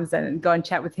certain times and go and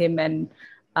chat with him and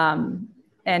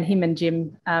him and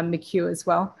Jim McHugh as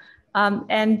well.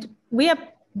 And we are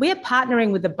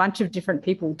partnering with a bunch of different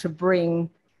people to bring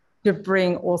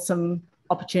awesome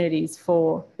opportunities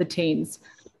for the teens.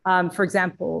 For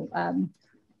example,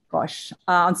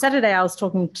 on Saturday, I was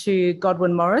talking to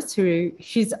Godwin Morris,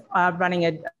 she's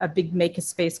running a big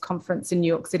makerspace conference in New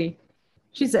York City.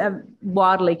 She's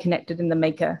wildly connected in the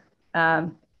maker,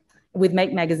 with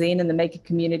Make Magazine and the maker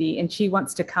community. And she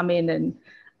wants to come in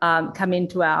and come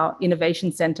into our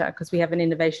innovation center, because we have an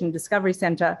innovation discovery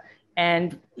center,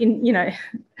 and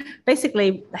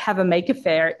basically have a maker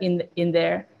fair in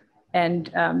there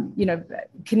and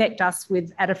connect us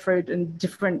with Adafruit and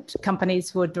different companies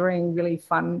who are doing really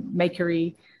fun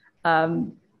makery,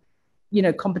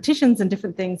 competitions and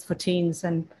different things for teens.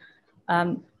 And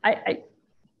I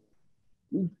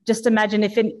just imagine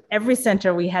if in every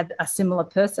center we had a similar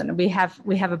person. We have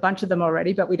a bunch of them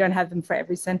already, but we don't have them for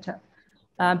every center.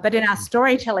 But in our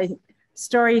storytelling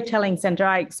center,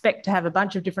 I expect to have a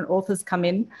bunch of different authors come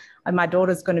in, and my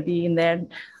daughter's going to be in there.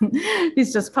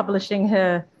 She's just publishing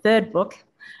her third book,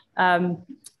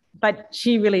 but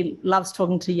she really loves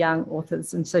talking to young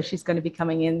authors, and so she's going to be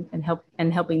coming in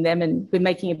and helping them. And we're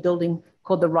making a building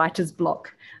called the Writer's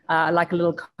Block, like a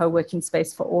little co-working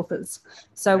space for authors.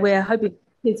 So we're hoping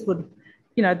kids would,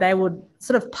 they would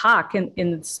sort of park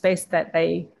in the space that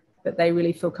they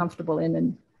really feel comfortable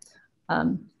in.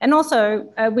 And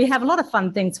also, we have a lot of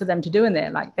fun things for them to do in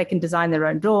there, like they can design their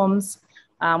own dorms.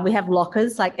 We have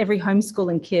lockers, like every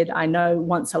homeschooling kid I know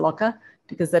wants a locker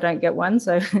because they don't get one.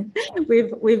 So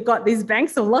we've got these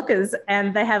banks of lockers,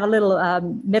 and they have a little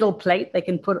metal plate they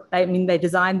can put, they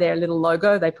design their little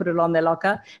logo, they put it on their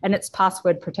locker, and it's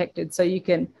password protected. So you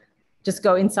can just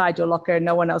go inside your locker and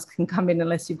no one else can come in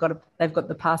unless they've got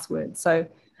the password. So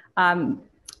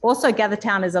also,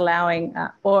 GatherTown is allowing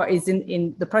or is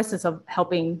in the process of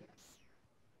helping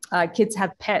kids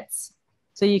have pets.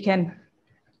 So you'll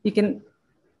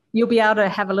be able to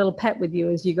have a little pet with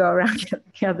you as you go around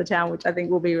GatherTown, which I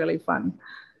think will be really fun.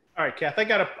 All right, Kath, I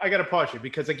gotta pause you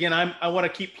because again, I want to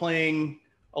keep playing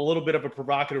a little bit of a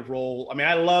provocative role. I mean,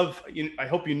 I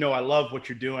hope I love what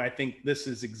you're doing. I think this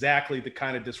is exactly the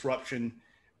kind of disruption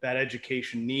that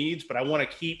education needs, but I want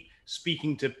to keep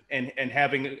speaking to and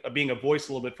being a voice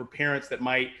a little bit for parents that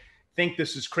might think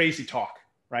this is crazy talk,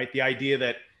 right? The idea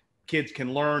that kids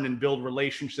can learn and build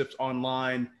relationships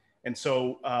online. And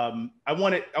so I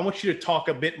want you to talk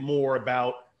a bit more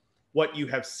about what you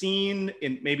have seen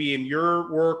maybe in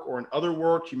your work or in other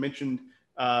work. You mentioned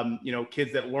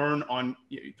kids that learn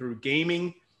through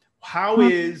gaming. How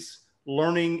is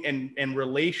learning and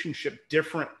relationship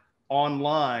different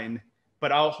online?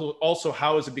 But also,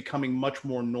 how is it becoming much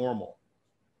more normal?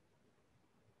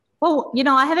 Well,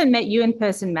 I haven't met you in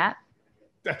person, Matt.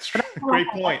 That's a great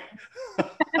point.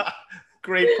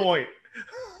 Great point.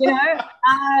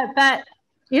 But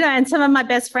and some of my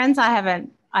best friends I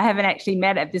haven't actually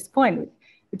met at this point.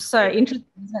 It's so interesting.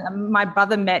 My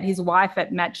brother met his wife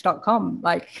at Match.com.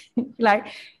 Like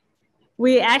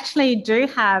we actually do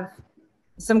have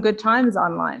some good times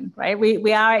online, right?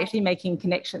 We are actually making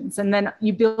connections, and then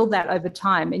you build that over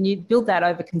time, and you build that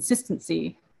over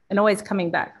consistency and always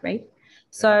coming back, right?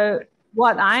 So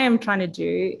what I am trying to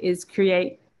do is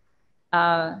create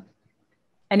an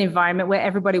environment where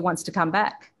everybody wants to come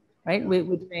back, right?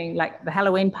 We're doing like the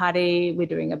Halloween party, we're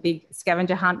doing a big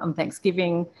scavenger hunt on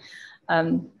Thanksgiving.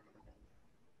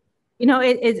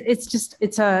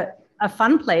 It's a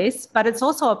fun place, but it's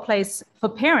also a place for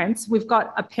parents. We've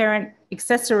got a parent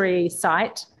accessory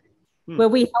site where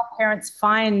we help parents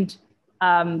find,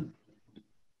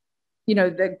 we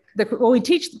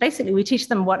teach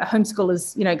them what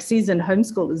homeschoolers, seasoned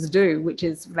homeschoolers do, which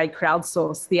is they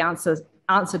crowdsource the answer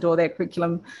to all their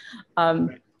curriculum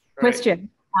question.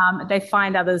 They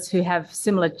find others who have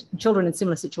similar children in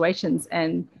similar situations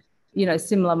and,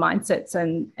 similar mindsets,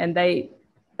 and they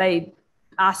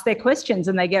ask their questions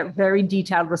and they get very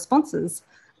detailed responses.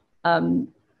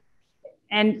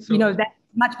 That's a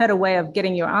much better way of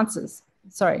getting your answers.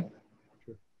 Sorry.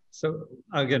 So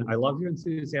again, I love your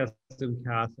enthusiasm,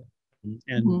 Kath.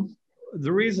 And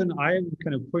the reason I'm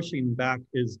kind of pushing back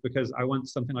is because I want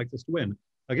something like this to win.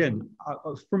 Again,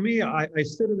 for me, I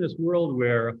sit in this world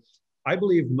where I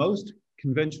believe most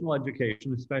conventional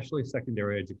education, especially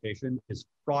secondary education, is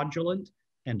fraudulent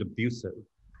and abusive.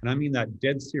 And I mean that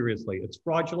dead seriously. It's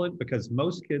fraudulent because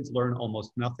most kids learn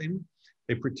almost nothing.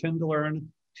 They pretend to learn.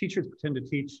 Teachers pretend to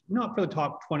teach, not for the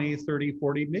top 20, 30,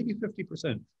 40, maybe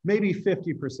 50%. Maybe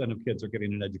 50% of kids are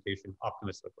getting an education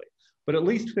optimistically. But at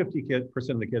least 50%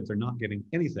 of the kids are not getting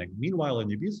anything. Meanwhile, on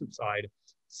the abusive side,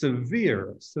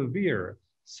 severe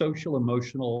social,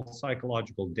 emotional,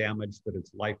 psychological damage that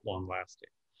it's lifelong lasting.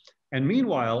 And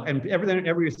meanwhile, and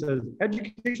everybody says,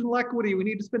 educational equity, we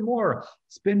need to spend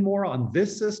more on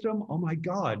this system. Oh my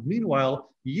God. Meanwhile,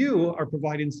 you are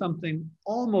providing something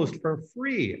almost for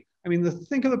free. I mean,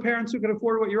 think of the parents who could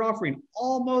afford what you're offering.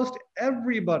 Almost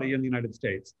everybody in the United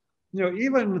States.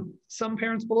 Even some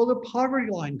parents below the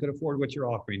poverty line could afford what you're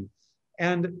offering.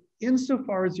 And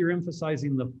insofar as you're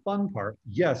emphasizing the fun part,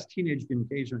 yes, teenage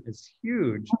engagement is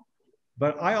huge.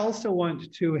 But I also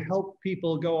want to help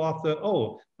people go off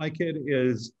my kid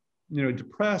is,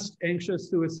 depressed, anxious,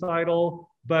 suicidal,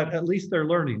 but at least they're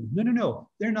learning. No,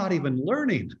 they're not even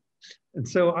learning. And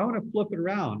so I want to flip it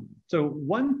around. So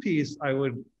one piece I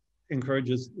would encourage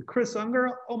is Chris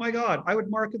Unger. Oh my God, I would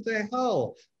market the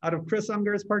hell out of Chris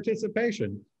Unger's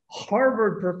participation.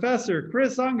 Harvard professor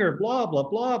Chris Unger, blah, blah,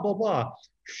 blah, blah, blah.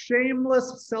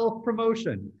 Shameless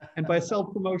self-promotion. And by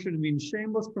self-promotion, I mean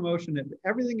shameless promotion of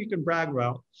everything you can brag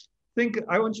about.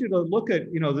 I want you to look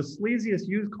at, the sleaziest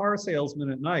used car salesman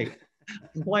at night.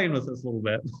 I'm playing with this a little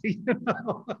bit.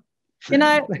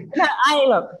 I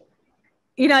look,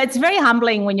 it's very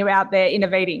humbling when you're out there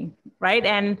innovating, right?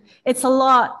 And it's a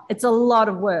lot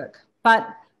of work. But,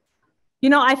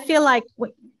 I feel like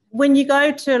when you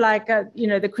go to like,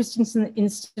 the Christensen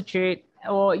Institute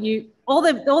or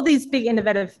all these big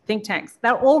innovative think tanks,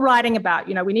 they're all writing about,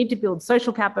 we need to build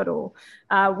social capital.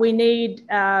 We need,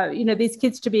 these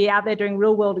kids to be out there doing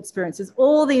real world experiences,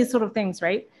 all these sort of things,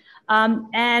 right?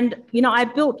 And I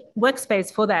built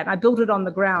Workspace for that. I built it on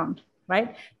the ground,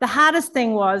 right? The hardest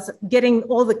thing was getting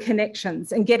all the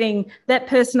connections and getting that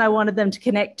person I wanted them to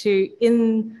connect to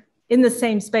in the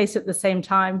same space at the same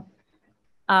time.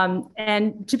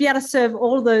 And to be able to serve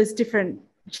all those different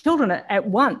children at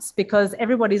once, because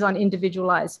everybody's on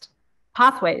individualized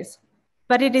pathways.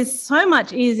 But it is so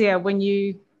much easier when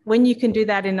you can do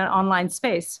that in an online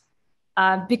space,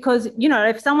 because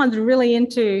if someone's really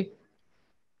into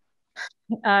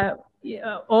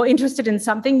or interested in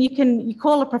something, you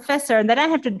call a professor and they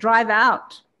don't have to drive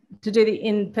out to do the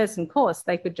in-person course.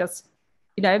 They could just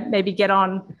maybe get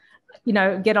on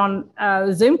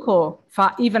a Zoom call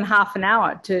for even half an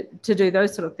hour to do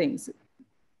those sort of things.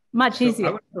 Much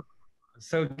easier.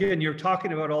 So again, you're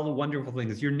talking about all the wonderful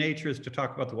things. Your nature is to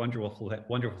talk about the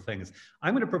wonderful things.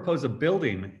 I'm going to propose a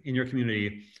building in your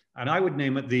community, and I would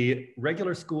name it the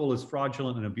Regular School is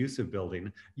Fraudulent and Abusive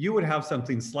Building. You would have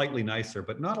something slightly nicer,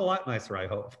 but not a lot nicer, I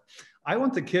hope. I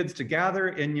want the kids to gather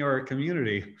in your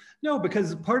community. No,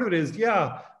 because part of it is,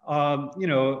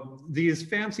 these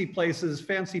fancy places,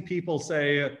 fancy people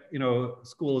say,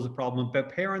 school is a problem, but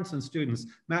parents and students,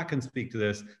 Matt can speak to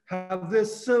this, have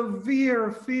this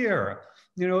severe fear.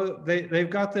 They've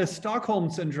got this Stockholm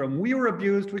syndrome. We were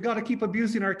abused. We got to keep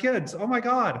abusing our kids. Oh my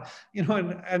God.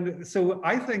 And so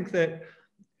I think that,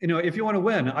 if you want to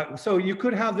win, so you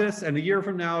could have this and a year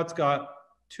from now, it's got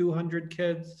 200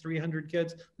 kids, 300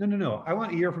 kids. No. I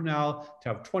want a year from now to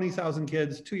have 20,000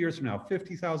 kids, 2 years from now,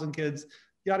 50,000 kids,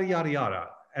 yada, yada, yada.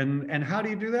 And how do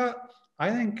you do that? I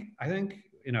think,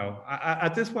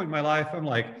 at this point in my life, I'm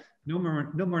like, no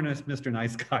more Mr.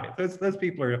 Nice Guy. Those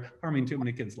people are harming too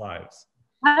many kids' lives.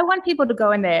 I want people to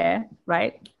go in there,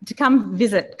 right? To come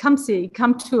visit, come see,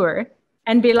 come tour,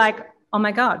 and be like, oh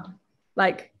my God,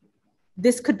 like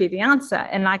this could be the answer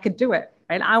and I could do it.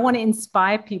 Right? I want to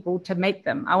inspire people to make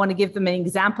them. I want to give them an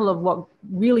example of what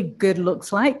really good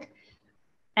looks like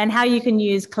and how you can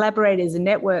use collaborators and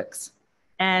networks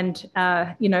and,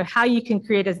 how you can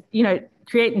create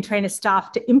and train a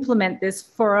staff to implement this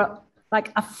for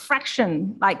a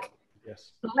fraction,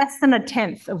 less than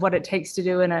 1/10 of what it takes to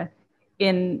do in a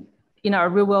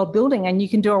real world building, and you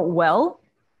can do it well,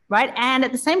 right? And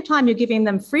at the same time, you're giving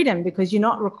them freedom because you're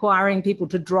not requiring people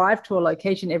to drive to a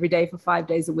location every day for 5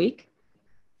 days a week.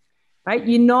 Right?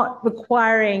 You're not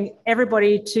requiring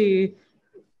everybody to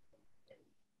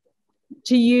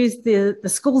use the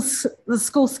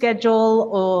school schedule,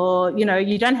 or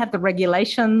you don't have the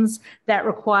regulations that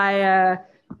require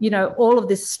all of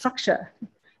this structure.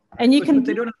 And but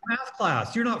they don't have math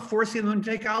class. You're not forcing them to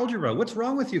take algebra. What's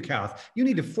wrong with you, Kath? You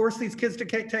need to force these kids to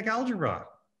take algebra.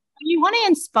 You want to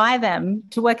inspire them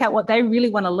to work out what they really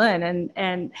want to learn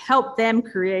and help them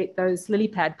create those lily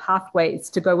pad pathways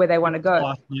to go where they want to go.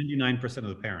 Lost 99% of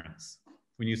the parents.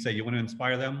 When you say you want to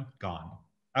inspire them, gone.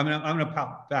 I'm gonna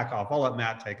back off. I'll let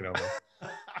Matt take it over.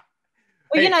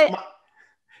 Well,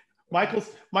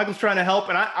 Michael's trying to help,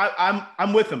 and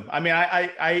I'm with him. I mean,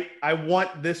 I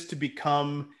want this to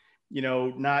become,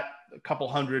 not a couple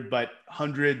hundred, but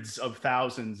hundreds of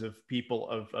thousands of people,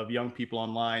 of young people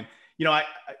online.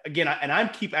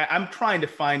 I'm trying to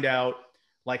find out,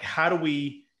 like, how do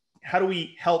we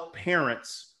help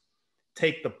parents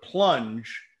take the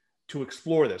plunge to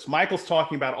explore this? Michael's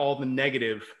talking about all the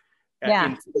negative. Yeah,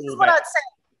 this is what I'd say,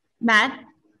 Matt.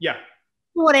 Yeah.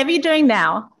 Whatever you're doing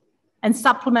now, and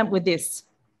supplement with this.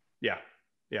 Yeah.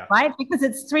 Right, because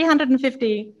it's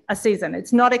 $350 a season.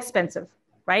 It's not expensive,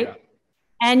 right? Yeah.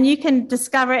 And you can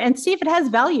discover and see if it has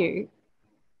value,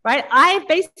 right? I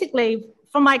basically,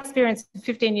 from my experience of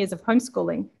 15 years of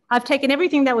homeschooling, I've taken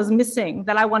everything that was missing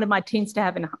that I wanted my teens to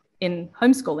have in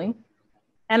homeschooling,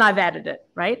 and I've added it,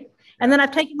 right? And then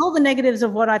I've taken all the negatives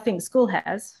of what I think school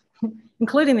has,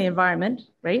 including the environment,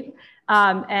 right?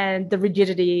 And the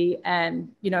rigidity and,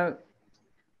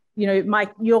 you know,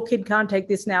 your kid can't take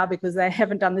this now because they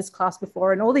haven't done this class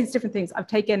before, and all these different things. I've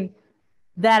taken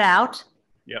that out.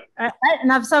 Yep.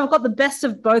 And I've got the best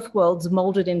of both worlds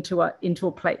molded into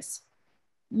a place.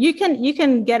 You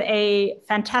can get a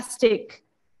fantastic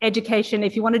education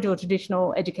if you want to do a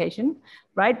traditional education,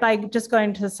 right? By just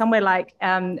going to somewhere like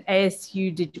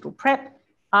ASU Digital Prep,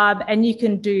 and you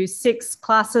can do 6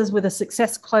 classes with a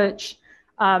success coach,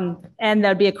 and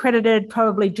they'll be accredited,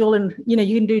 probably you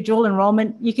can do dual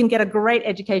enrollment. You can get a great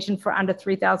education for under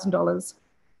 $3,000.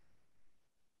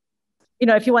 You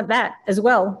know, if you want that as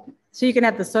well. So you can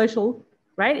have the social,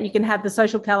 right? You can have the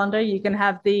social calendar. You can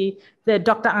have the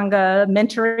Dr. Unger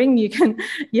mentoring.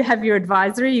 You have your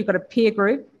advisory. You've got a peer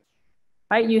group,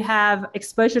 right? You have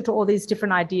exposure to all these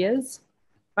different ideas,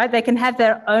 right? They can have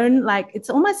their own, like, it's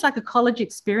almost like a college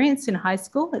experience in high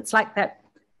school. It's like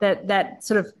that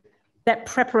sort of that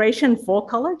preparation for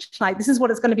college. Like, this is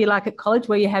what it's going to be like at college,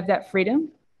 where you have that freedom.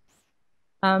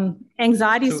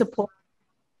 Anxiety support.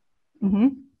 Mm-hmm.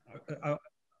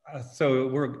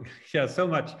 So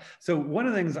much. So one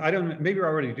of the things, maybe you're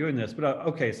already doing this, but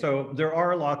okay. So there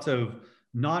are lots of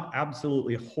not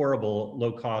absolutely horrible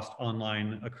low-cost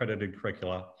online accredited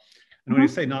curricula. And when you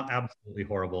say not absolutely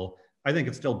horrible, I think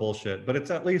it's still bullshit, but it's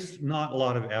at least not a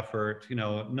lot of effort, you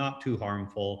know, not too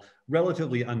harmful,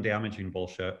 relatively undamaging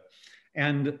bullshit.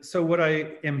 And so what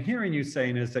I am hearing you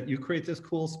saying is that you create this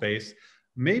cool space.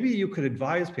 Maybe you could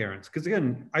advise parents, because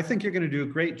again, I think you're going to do a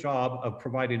great job of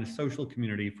providing a social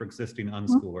community for existing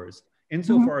unschoolers.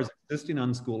 Insofar as existing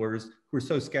unschoolers who are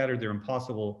so scattered they're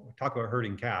impossible, talk about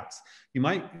herding cats, you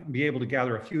might be able to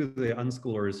gather a few of the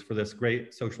unschoolers for this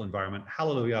great social environment.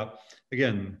 Hallelujah.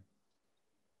 Again,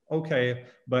 okay,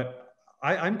 but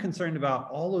I'm concerned about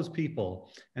all those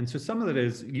people. And so some of it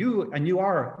is you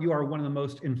are one of the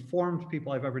most informed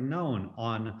people I've ever known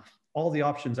on all the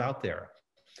options out there.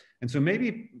 And so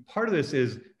maybe part of this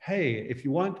is, hey, if you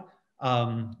want,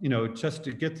 you know, just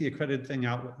to get the accredited thing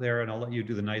out there, and I'll let you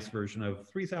do the nice version of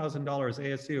 $3,000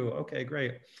 ASU. Okay,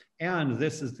 great. And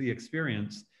this is the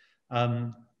experience.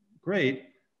 Great.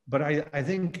 But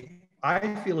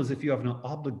I feel as if you have an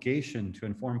obligation to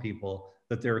inform people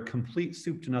that there are complete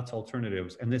soup to nuts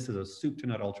alternatives, and this is a soup to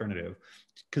nut alternative.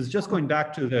 Because just going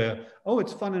back to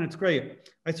it's fun and it's great.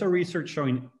 I saw research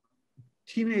showing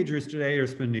teenagers today are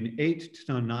spending 8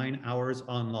 to 9 hours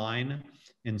online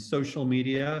in social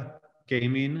media,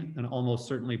 gaming, and almost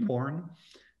certainly porn.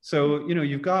 So, you know,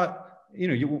 you've got, you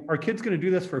know, are kids going to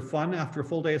do this for fun after a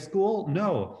full day of school?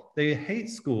 No, they hate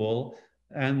school.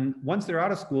 And once they're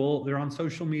out of school, they're on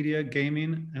social media,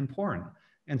 gaming, and porn.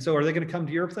 And so are they going to come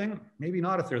to your thing? Maybe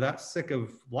not if they're that sick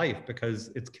of life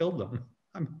because it's killed them.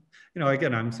 You know,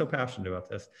 again, I'm so passionate about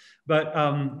this. But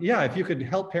yeah, if you could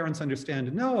help parents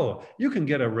understand, no, you can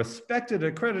get a respected,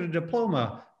 accredited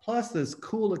diploma, plus this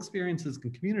cool experiences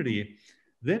and community,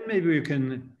 then maybe we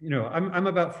can, you know, I'm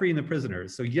about freeing the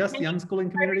prisoners. So yes, the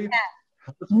unschooling community,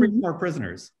 let's free more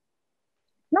prisoners.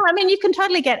 No, I mean, you can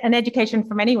totally get an education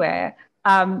from anywhere.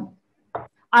 I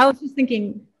was just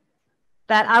thinking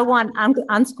that I want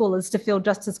unschoolers to feel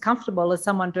just as comfortable as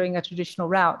someone doing a traditional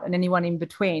route and anyone in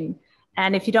between.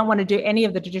 And if you don't want to do any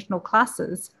of the traditional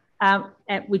classes,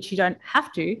 which you don't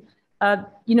have to,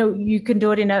 you know, you can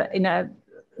do it in a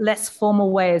less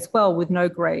formal way as well, with no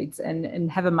grades,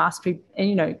 and have a mastery, and,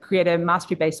 you know, create a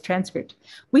mastery-based transcript.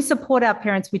 We support our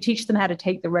parents. We teach them how to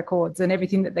take the records and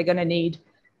everything that they're going to need,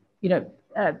 you know,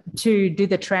 to do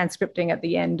the transcripting at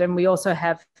the end. And we also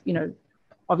have, you know,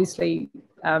 obviously,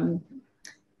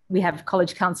 we have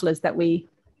college counselors that we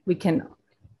can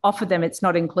offer them. It's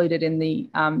not included in the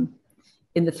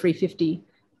 $350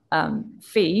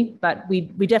 fee, but we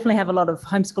definitely have a lot of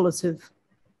homeschoolers who've.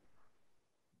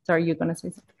 Sorry, you're going to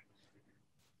say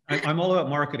something. I'm all about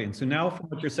marketing. So now from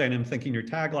what you're saying, I'm thinking your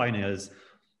tagline is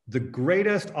the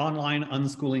greatest online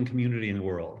unschooling community in the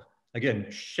world. Again,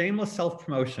 shameless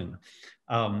self-promotion.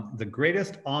 The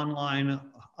greatest online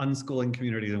unschooling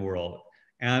community in the world.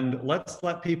 And let's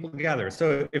let people gather.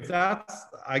 So if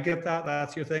I get that,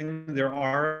 that's your thing. There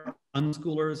are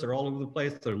unschoolers, they're all over the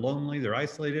place, they're lonely, they're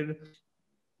isolated.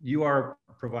 You are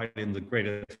providing the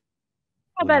greatest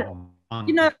you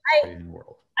know, in the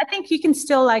world. I think you can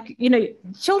still, like, you know,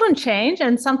 children change,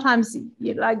 and sometimes,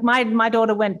 like, my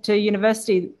daughter went to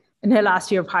university in her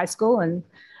last year of high school, and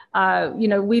you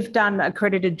know, we've done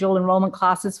accredited dual enrollment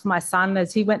classes for my son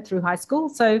as he went through high school.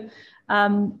 So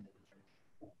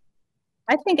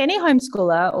I think any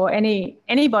homeschooler or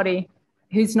anybody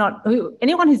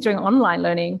anyone who's doing online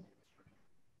learning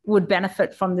would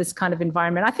benefit from this kind of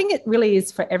environment. I think it really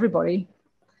is for everybody.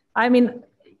 I mean,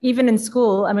 even in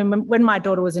school, I mean, when my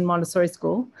daughter was in Montessori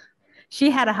school, she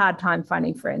had a hard time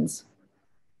finding friends.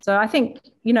 So I think,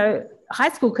 high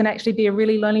school can actually be a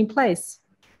really lonely place.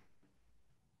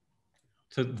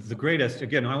 So the greatest,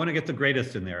 again, I want to get the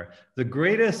greatest in there. The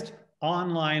greatest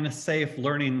online safe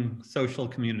learning social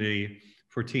community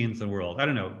for teens in the world. I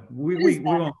don't know. We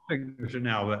won't figure it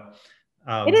now, but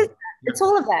it is. It's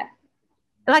all of that.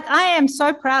 Like, I am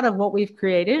so proud of what we've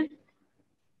created.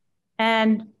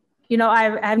 And,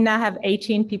 I now have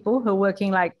 18 people who are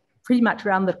working like pretty much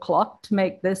around the clock to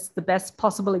make this the best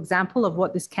possible example of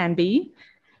what this can be.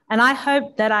 And I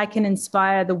hope that I can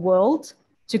inspire the world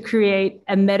to create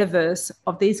a metaverse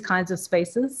of these kinds of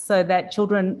spaces so that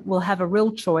children will have a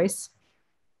real choice,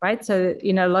 right? So,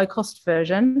 low cost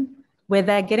version where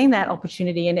they're getting that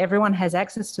opportunity and everyone has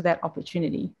access to that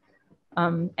opportunity.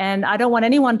 And I don't want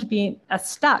anyone to be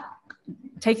stuck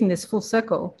taking this full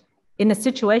circle in a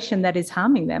situation that is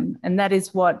harming them. And that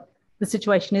is what the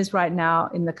situation is right now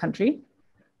in the country.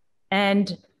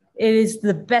 And it is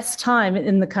the best time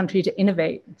in the country to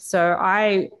innovate.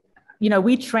 So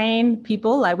we train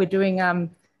people, like we're doing,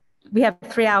 we have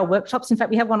 3-hour workshops. In fact,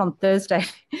 we have one on Thursday,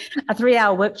 a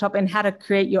 3-hour workshop in how to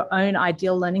create your own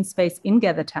ideal learning space in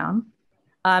Gathertown.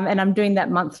 And I'm doing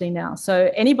that monthly now. So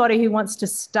anybody who wants to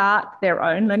start their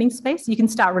own learning space, you can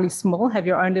start really small, have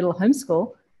your own little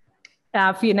homeschool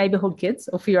for your neighborhood kids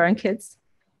or for your own kids.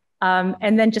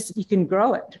 And then you can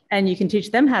grow it and you can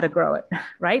teach them how to grow it,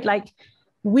 right? Like,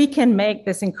 we can make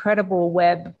this incredible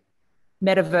web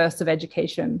metaverse of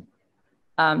education.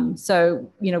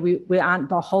 So, we aren't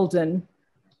beholden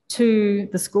to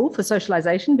the school for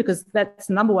socialization, because that's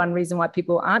the number one reason why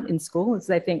people aren't in school, is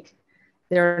they think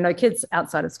there are no kids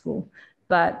outside of school.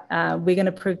 But we're going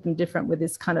to prove them different with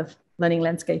this kind of learning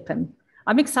landscape. And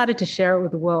I'm excited to share it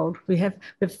with the world. We have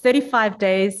 35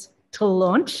 days to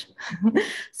launch.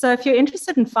 So if you're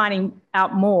interested in finding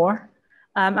out more,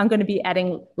 I'm going to be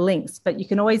adding links, but you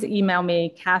can always email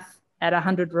me,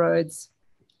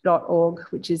 kath@100roads.org,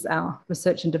 which is our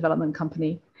research and development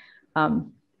company.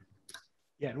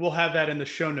 Yeah, and we'll have that in the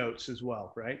show notes as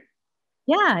well, right?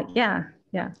 Yeah.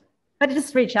 But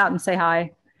just reach out and say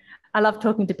hi. I love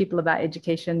talking to people about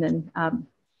education. And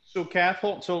so Kath,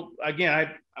 so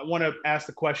again, I want to ask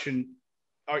the question,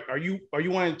 are you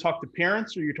wanting to talk to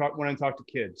parents, or wanting to talk to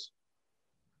kids?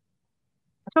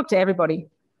 I talk to everybody.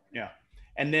 Yeah.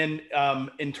 And then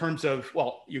in terms of,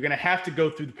 you're going to have to go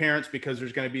through the parents because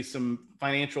there's going to be some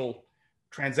financial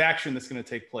transaction that's going to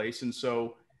take place. And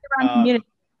so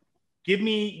give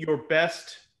me your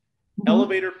best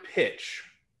elevator pitch.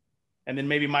 And then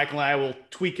maybe Michael and I will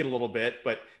tweak it a little bit,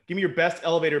 but give me your best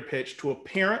elevator pitch to a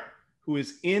parent who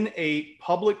is in a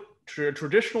public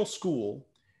traditional school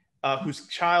whose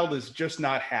child is just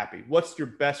not happy. What's your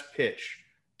best pitch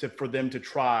for them to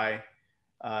try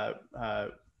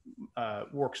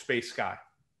WorkspaceSKY?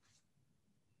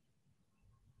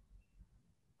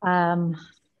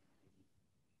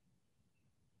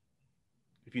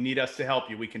 If you need us to help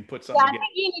you, we can put something. I think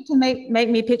you need to make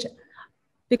me pitch,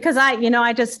 because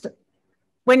I just,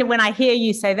 when I hear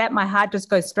you say that, my heart just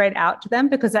goes straight out to them,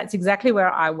 because that's exactly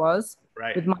where I was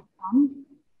with my son,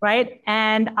 right?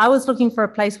 And I was looking for a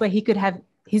place where he could have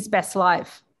his best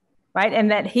life, right?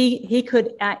 And that he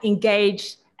could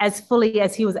engage as fully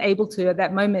as he was able to at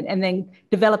that moment, and then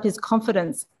develop his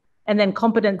confidence and then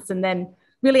competence, and then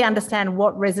really understand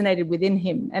what resonated within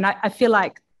him. And I feel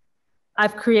like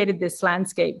I've created this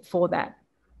landscape for that.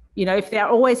 If they're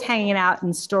always hanging out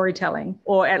in storytelling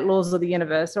or at Laws of the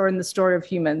Universe or in the Story of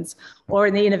Humans or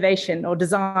in the innovation or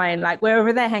design, like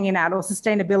wherever they're hanging out, or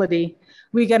sustainability,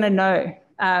 we're going to know,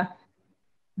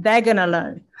 they're going to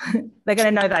learn, they're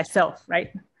going to know thyself,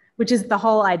 right? Which is the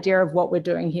whole idea of what we're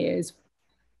doing here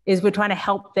is we're trying to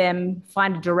help them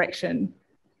find a direction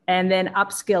and then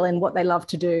upskill in what they love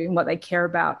to do and what they care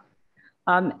about.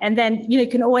 And then, you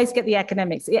can always get the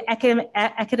academics.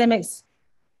 Academics,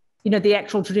 the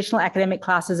actual traditional academic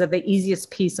classes are the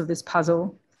easiest piece of this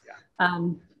puzzle. Yeah.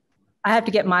 I have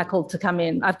to get Michael to come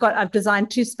in. I've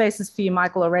designed 2 spaces for you,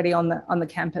 Michael, already on the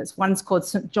campus. One's called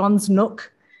St. John's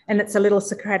Nook, and it's a little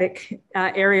Socratic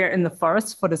area in the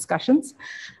forest for discussions.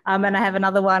 And I have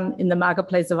another one in the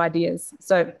Marketplace of Ideas.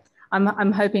 So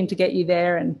I'm hoping to get you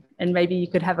there, and maybe you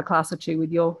could have a class or 2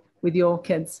 with your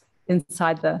kids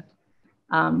inside the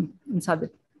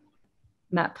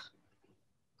map.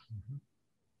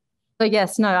 So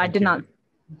yes, no, I did not.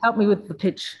 Help me with the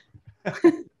pitch.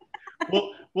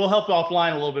 We'll help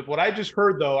offline a little bit. What I just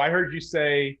heard, though, I heard you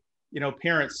say,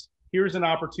 parents, here's an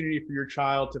opportunity for your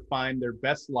child to find their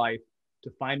best life,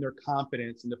 to find their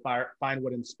confidence, and to find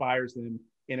what inspires them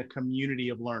in a community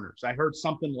of learners. I heard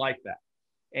something like that.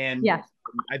 And yes.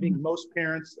 I think most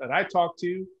parents that I talk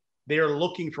to, they are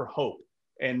looking for hope.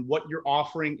 And what you're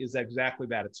offering is exactly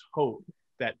that. It's hope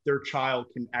that their child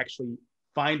can actually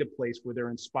find a place where they're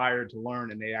inspired to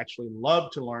learn and they actually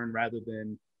love to learn, rather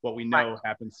than what we know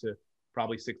happens to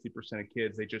probably 60% of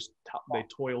kids. They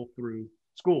toil through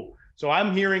school. So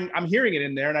I'm hearing it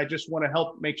in there, and I just want to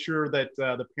help make sure that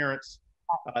the parents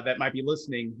that might be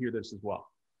listening hear this as well.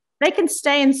 They can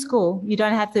stay in school. You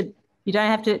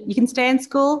can stay in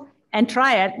school and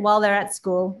try it while they're at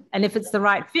school. And if it's the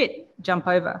right fit, jump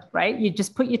over, right? You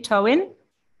just put your toe in,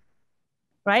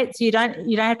 right? So you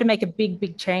don't have to make a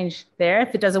big change there.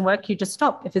 If it doesn't work, you just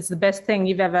stop. If it's the best thing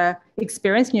you've ever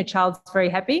experienced and your child's very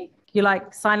happy, you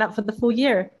sign up for the full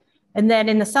year. And then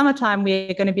in the summertime,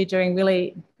 we're going to be doing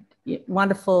really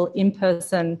wonderful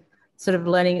in-person sort of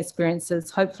learning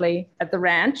experiences, hopefully at the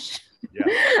ranch.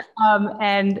 Yeah.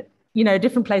 And,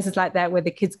 different places like that where the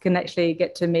kids can actually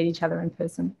get to meet each other in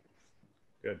person.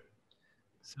 Good.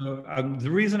 So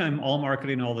the reason I'm all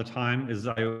marketing all the time is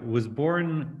I was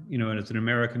born, as an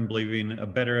American, believing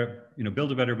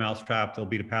build a better mousetrap, there'll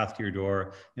be a path to your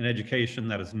door. In education,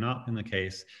 that has not been the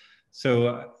case.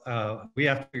 So we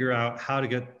have to figure out how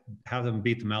to have them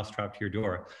beat the mousetrap to your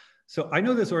door. So I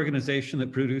know this organization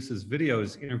that produces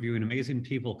videos interviewing amazing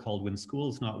people called When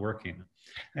School's Not Working.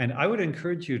 And I would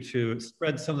encourage you to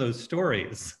spread some of those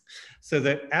stories so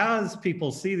that as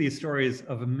people see these stories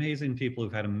of amazing people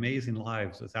who've had amazing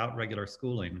lives without regular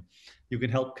schooling, you can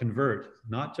help convert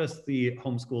not just the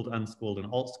homeschooled, unschooled,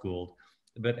 and alt-schooled,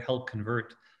 but help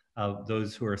convert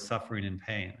those who are suffering in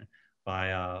pain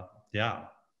by,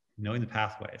 knowing the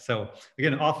pathway. So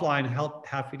again, offline,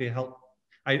 happy to help.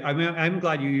 I'm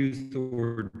glad you used the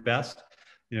word best.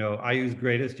 I use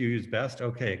greatest, you use best.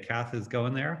 Okay, Kath is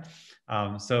going there.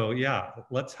 So yeah,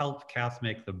 let's help Kath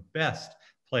make the best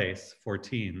place for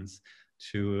teens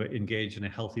to engage in a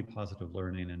healthy, positive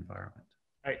learning environment.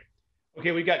 All right.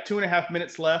 Okay, we've got 2.5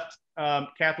 minutes left.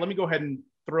 Kath, let me go ahead and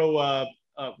throw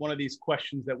one of these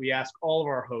questions that we ask all of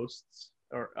our hosts,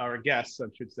 or our guests, I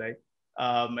should say.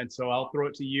 And so I'll throw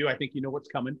it to you. I think you know what's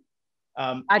coming.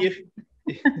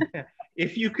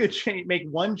 If you could make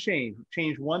one change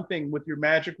one thing with your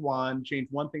magic wand, change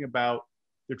one thing about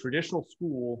the traditional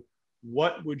school,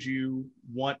 what would you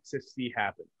want to see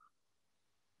happen?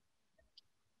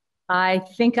 I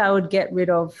think I would get rid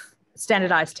of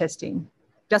standardized testing,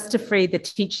 just to free the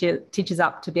teachers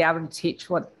up to be able to teach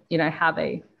how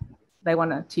they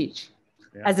want to teach.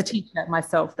 Yeah. As a teacher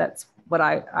myself, that's what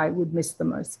I would miss the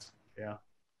most. Yeah.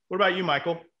 What about you,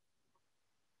 Michael?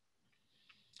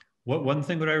 What one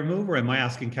thing would I remove, or am I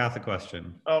asking Kath a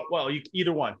question? Oh, well,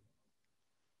 either one.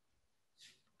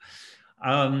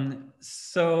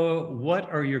 So what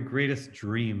are your greatest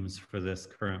dreams for this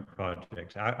current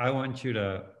project? I want you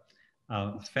to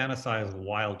fantasize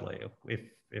wildly.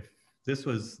 If this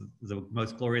was the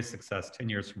most glorious success 10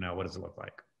 years from now, what does it look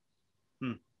like?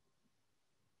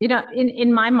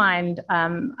 In my mind,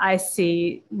 I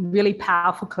see really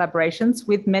powerful collaborations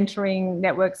with mentoring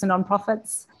networks and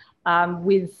nonprofits,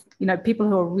 with people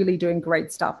who are really doing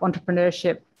great stuff,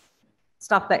 entrepreneurship,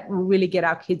 stuff that will really get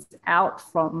our kids out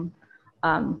from,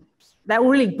 that will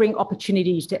really bring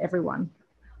opportunities to everyone.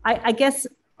 I guess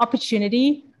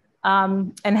opportunity,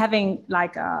 and having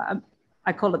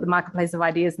I call it the marketplace of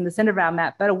ideas in the center of our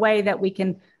map, but a way that we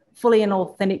can fully and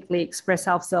authentically express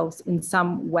ourselves in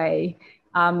some way.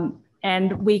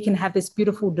 And we can have this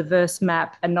beautiful, diverse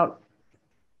map and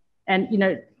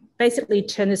basically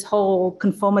turn this whole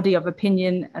conformity of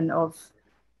opinion and of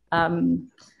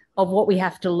what we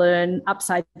have to learn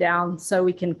upside down, so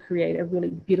we can create a really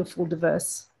beautiful,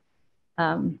 diverse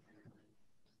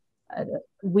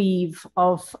weave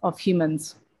of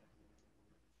humans.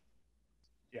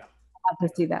 Yeah, I'd love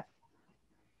to see that.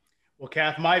 Well,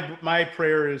 Kath, my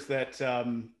prayer is that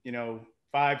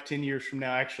 5-10 years from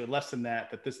now, actually less than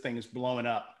that this thing is blowing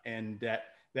up, and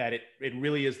that it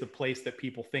really is the place that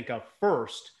people think of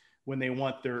first when they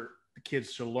want the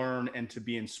kids to learn and to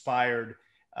be inspired,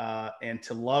 and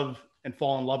to love and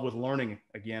fall in love with learning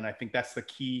again. I think that's the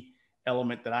key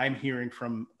element that I'm hearing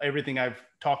from everything I've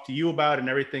talked to you about and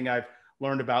everything I've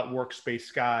learned about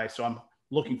WorkspaceSKY. So I'm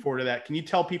looking forward to that. Can you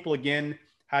tell people again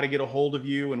how to get a hold of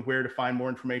you and where to find more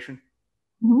information?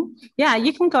 Mm-hmm. Yeah,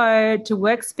 you can go to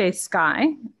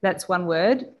WorkspaceSKY, that's one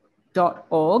word,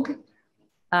 .org.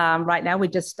 Right now, we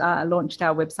just launched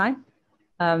our website,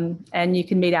 and you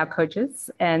can meet our coaches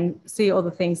and see all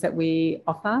the things that we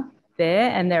offer there.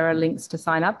 And there are links to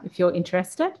sign up if you're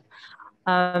interested.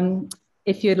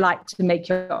 If you'd like to make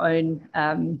your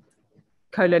own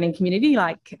co-learning community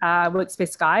like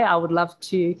WorkspaceSKY, I would love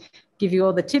to give you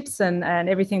all the tips and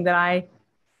everything that I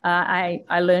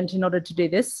I learned in order to do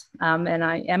this, and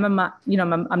I am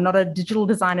I'm not a digital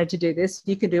designer to do this.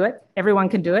 You can do it. Everyone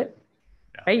can do it.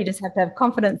 Yeah. Right? You just have to have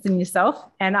confidence in yourself.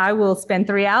 And I will spend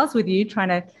 3 hours with you trying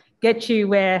to get you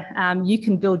where you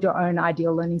can build your own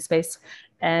ideal learning space.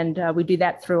 And we do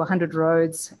that through 100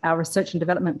 Roads, our research and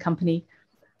development company,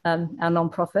 our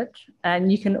nonprofit.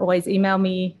 And you can always email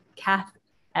me,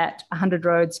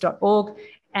 kath@100roads.org.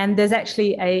 And there's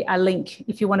actually a link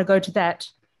if you want to go to that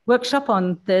workshop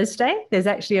on Thursday. There's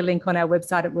actually a link on our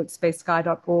website at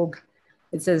WorkspaceSKY.org.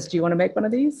 It says, do you want to make one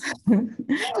of these?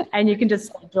 And you can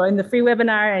just join the free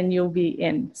webinar and you'll be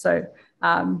in. So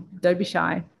don't be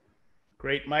shy.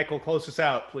 Great. Michael, close us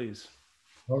out, please.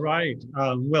 All right.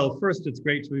 Well, first, it's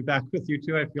great to be back with you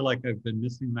too. I feel like I've been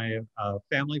missing my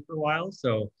family for a while.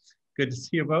 So good to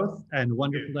see you both, and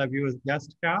wonderful to have you as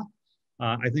guest, Kath.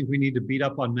 I think we need to beat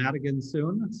up on Matt again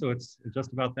soon. So it's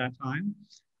just about that time.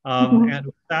 And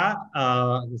with that,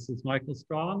 this is Michael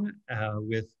Strong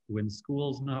with When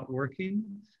School's Not Working,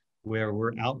 where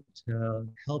we're out to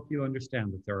help you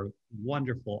understand that there are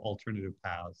wonderful alternative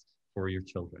paths for your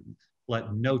children.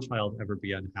 Let no child ever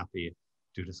be unhappy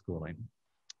due to schooling.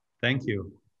 Thank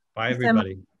you. Bye,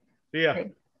 everybody. See ya.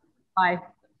 Bye.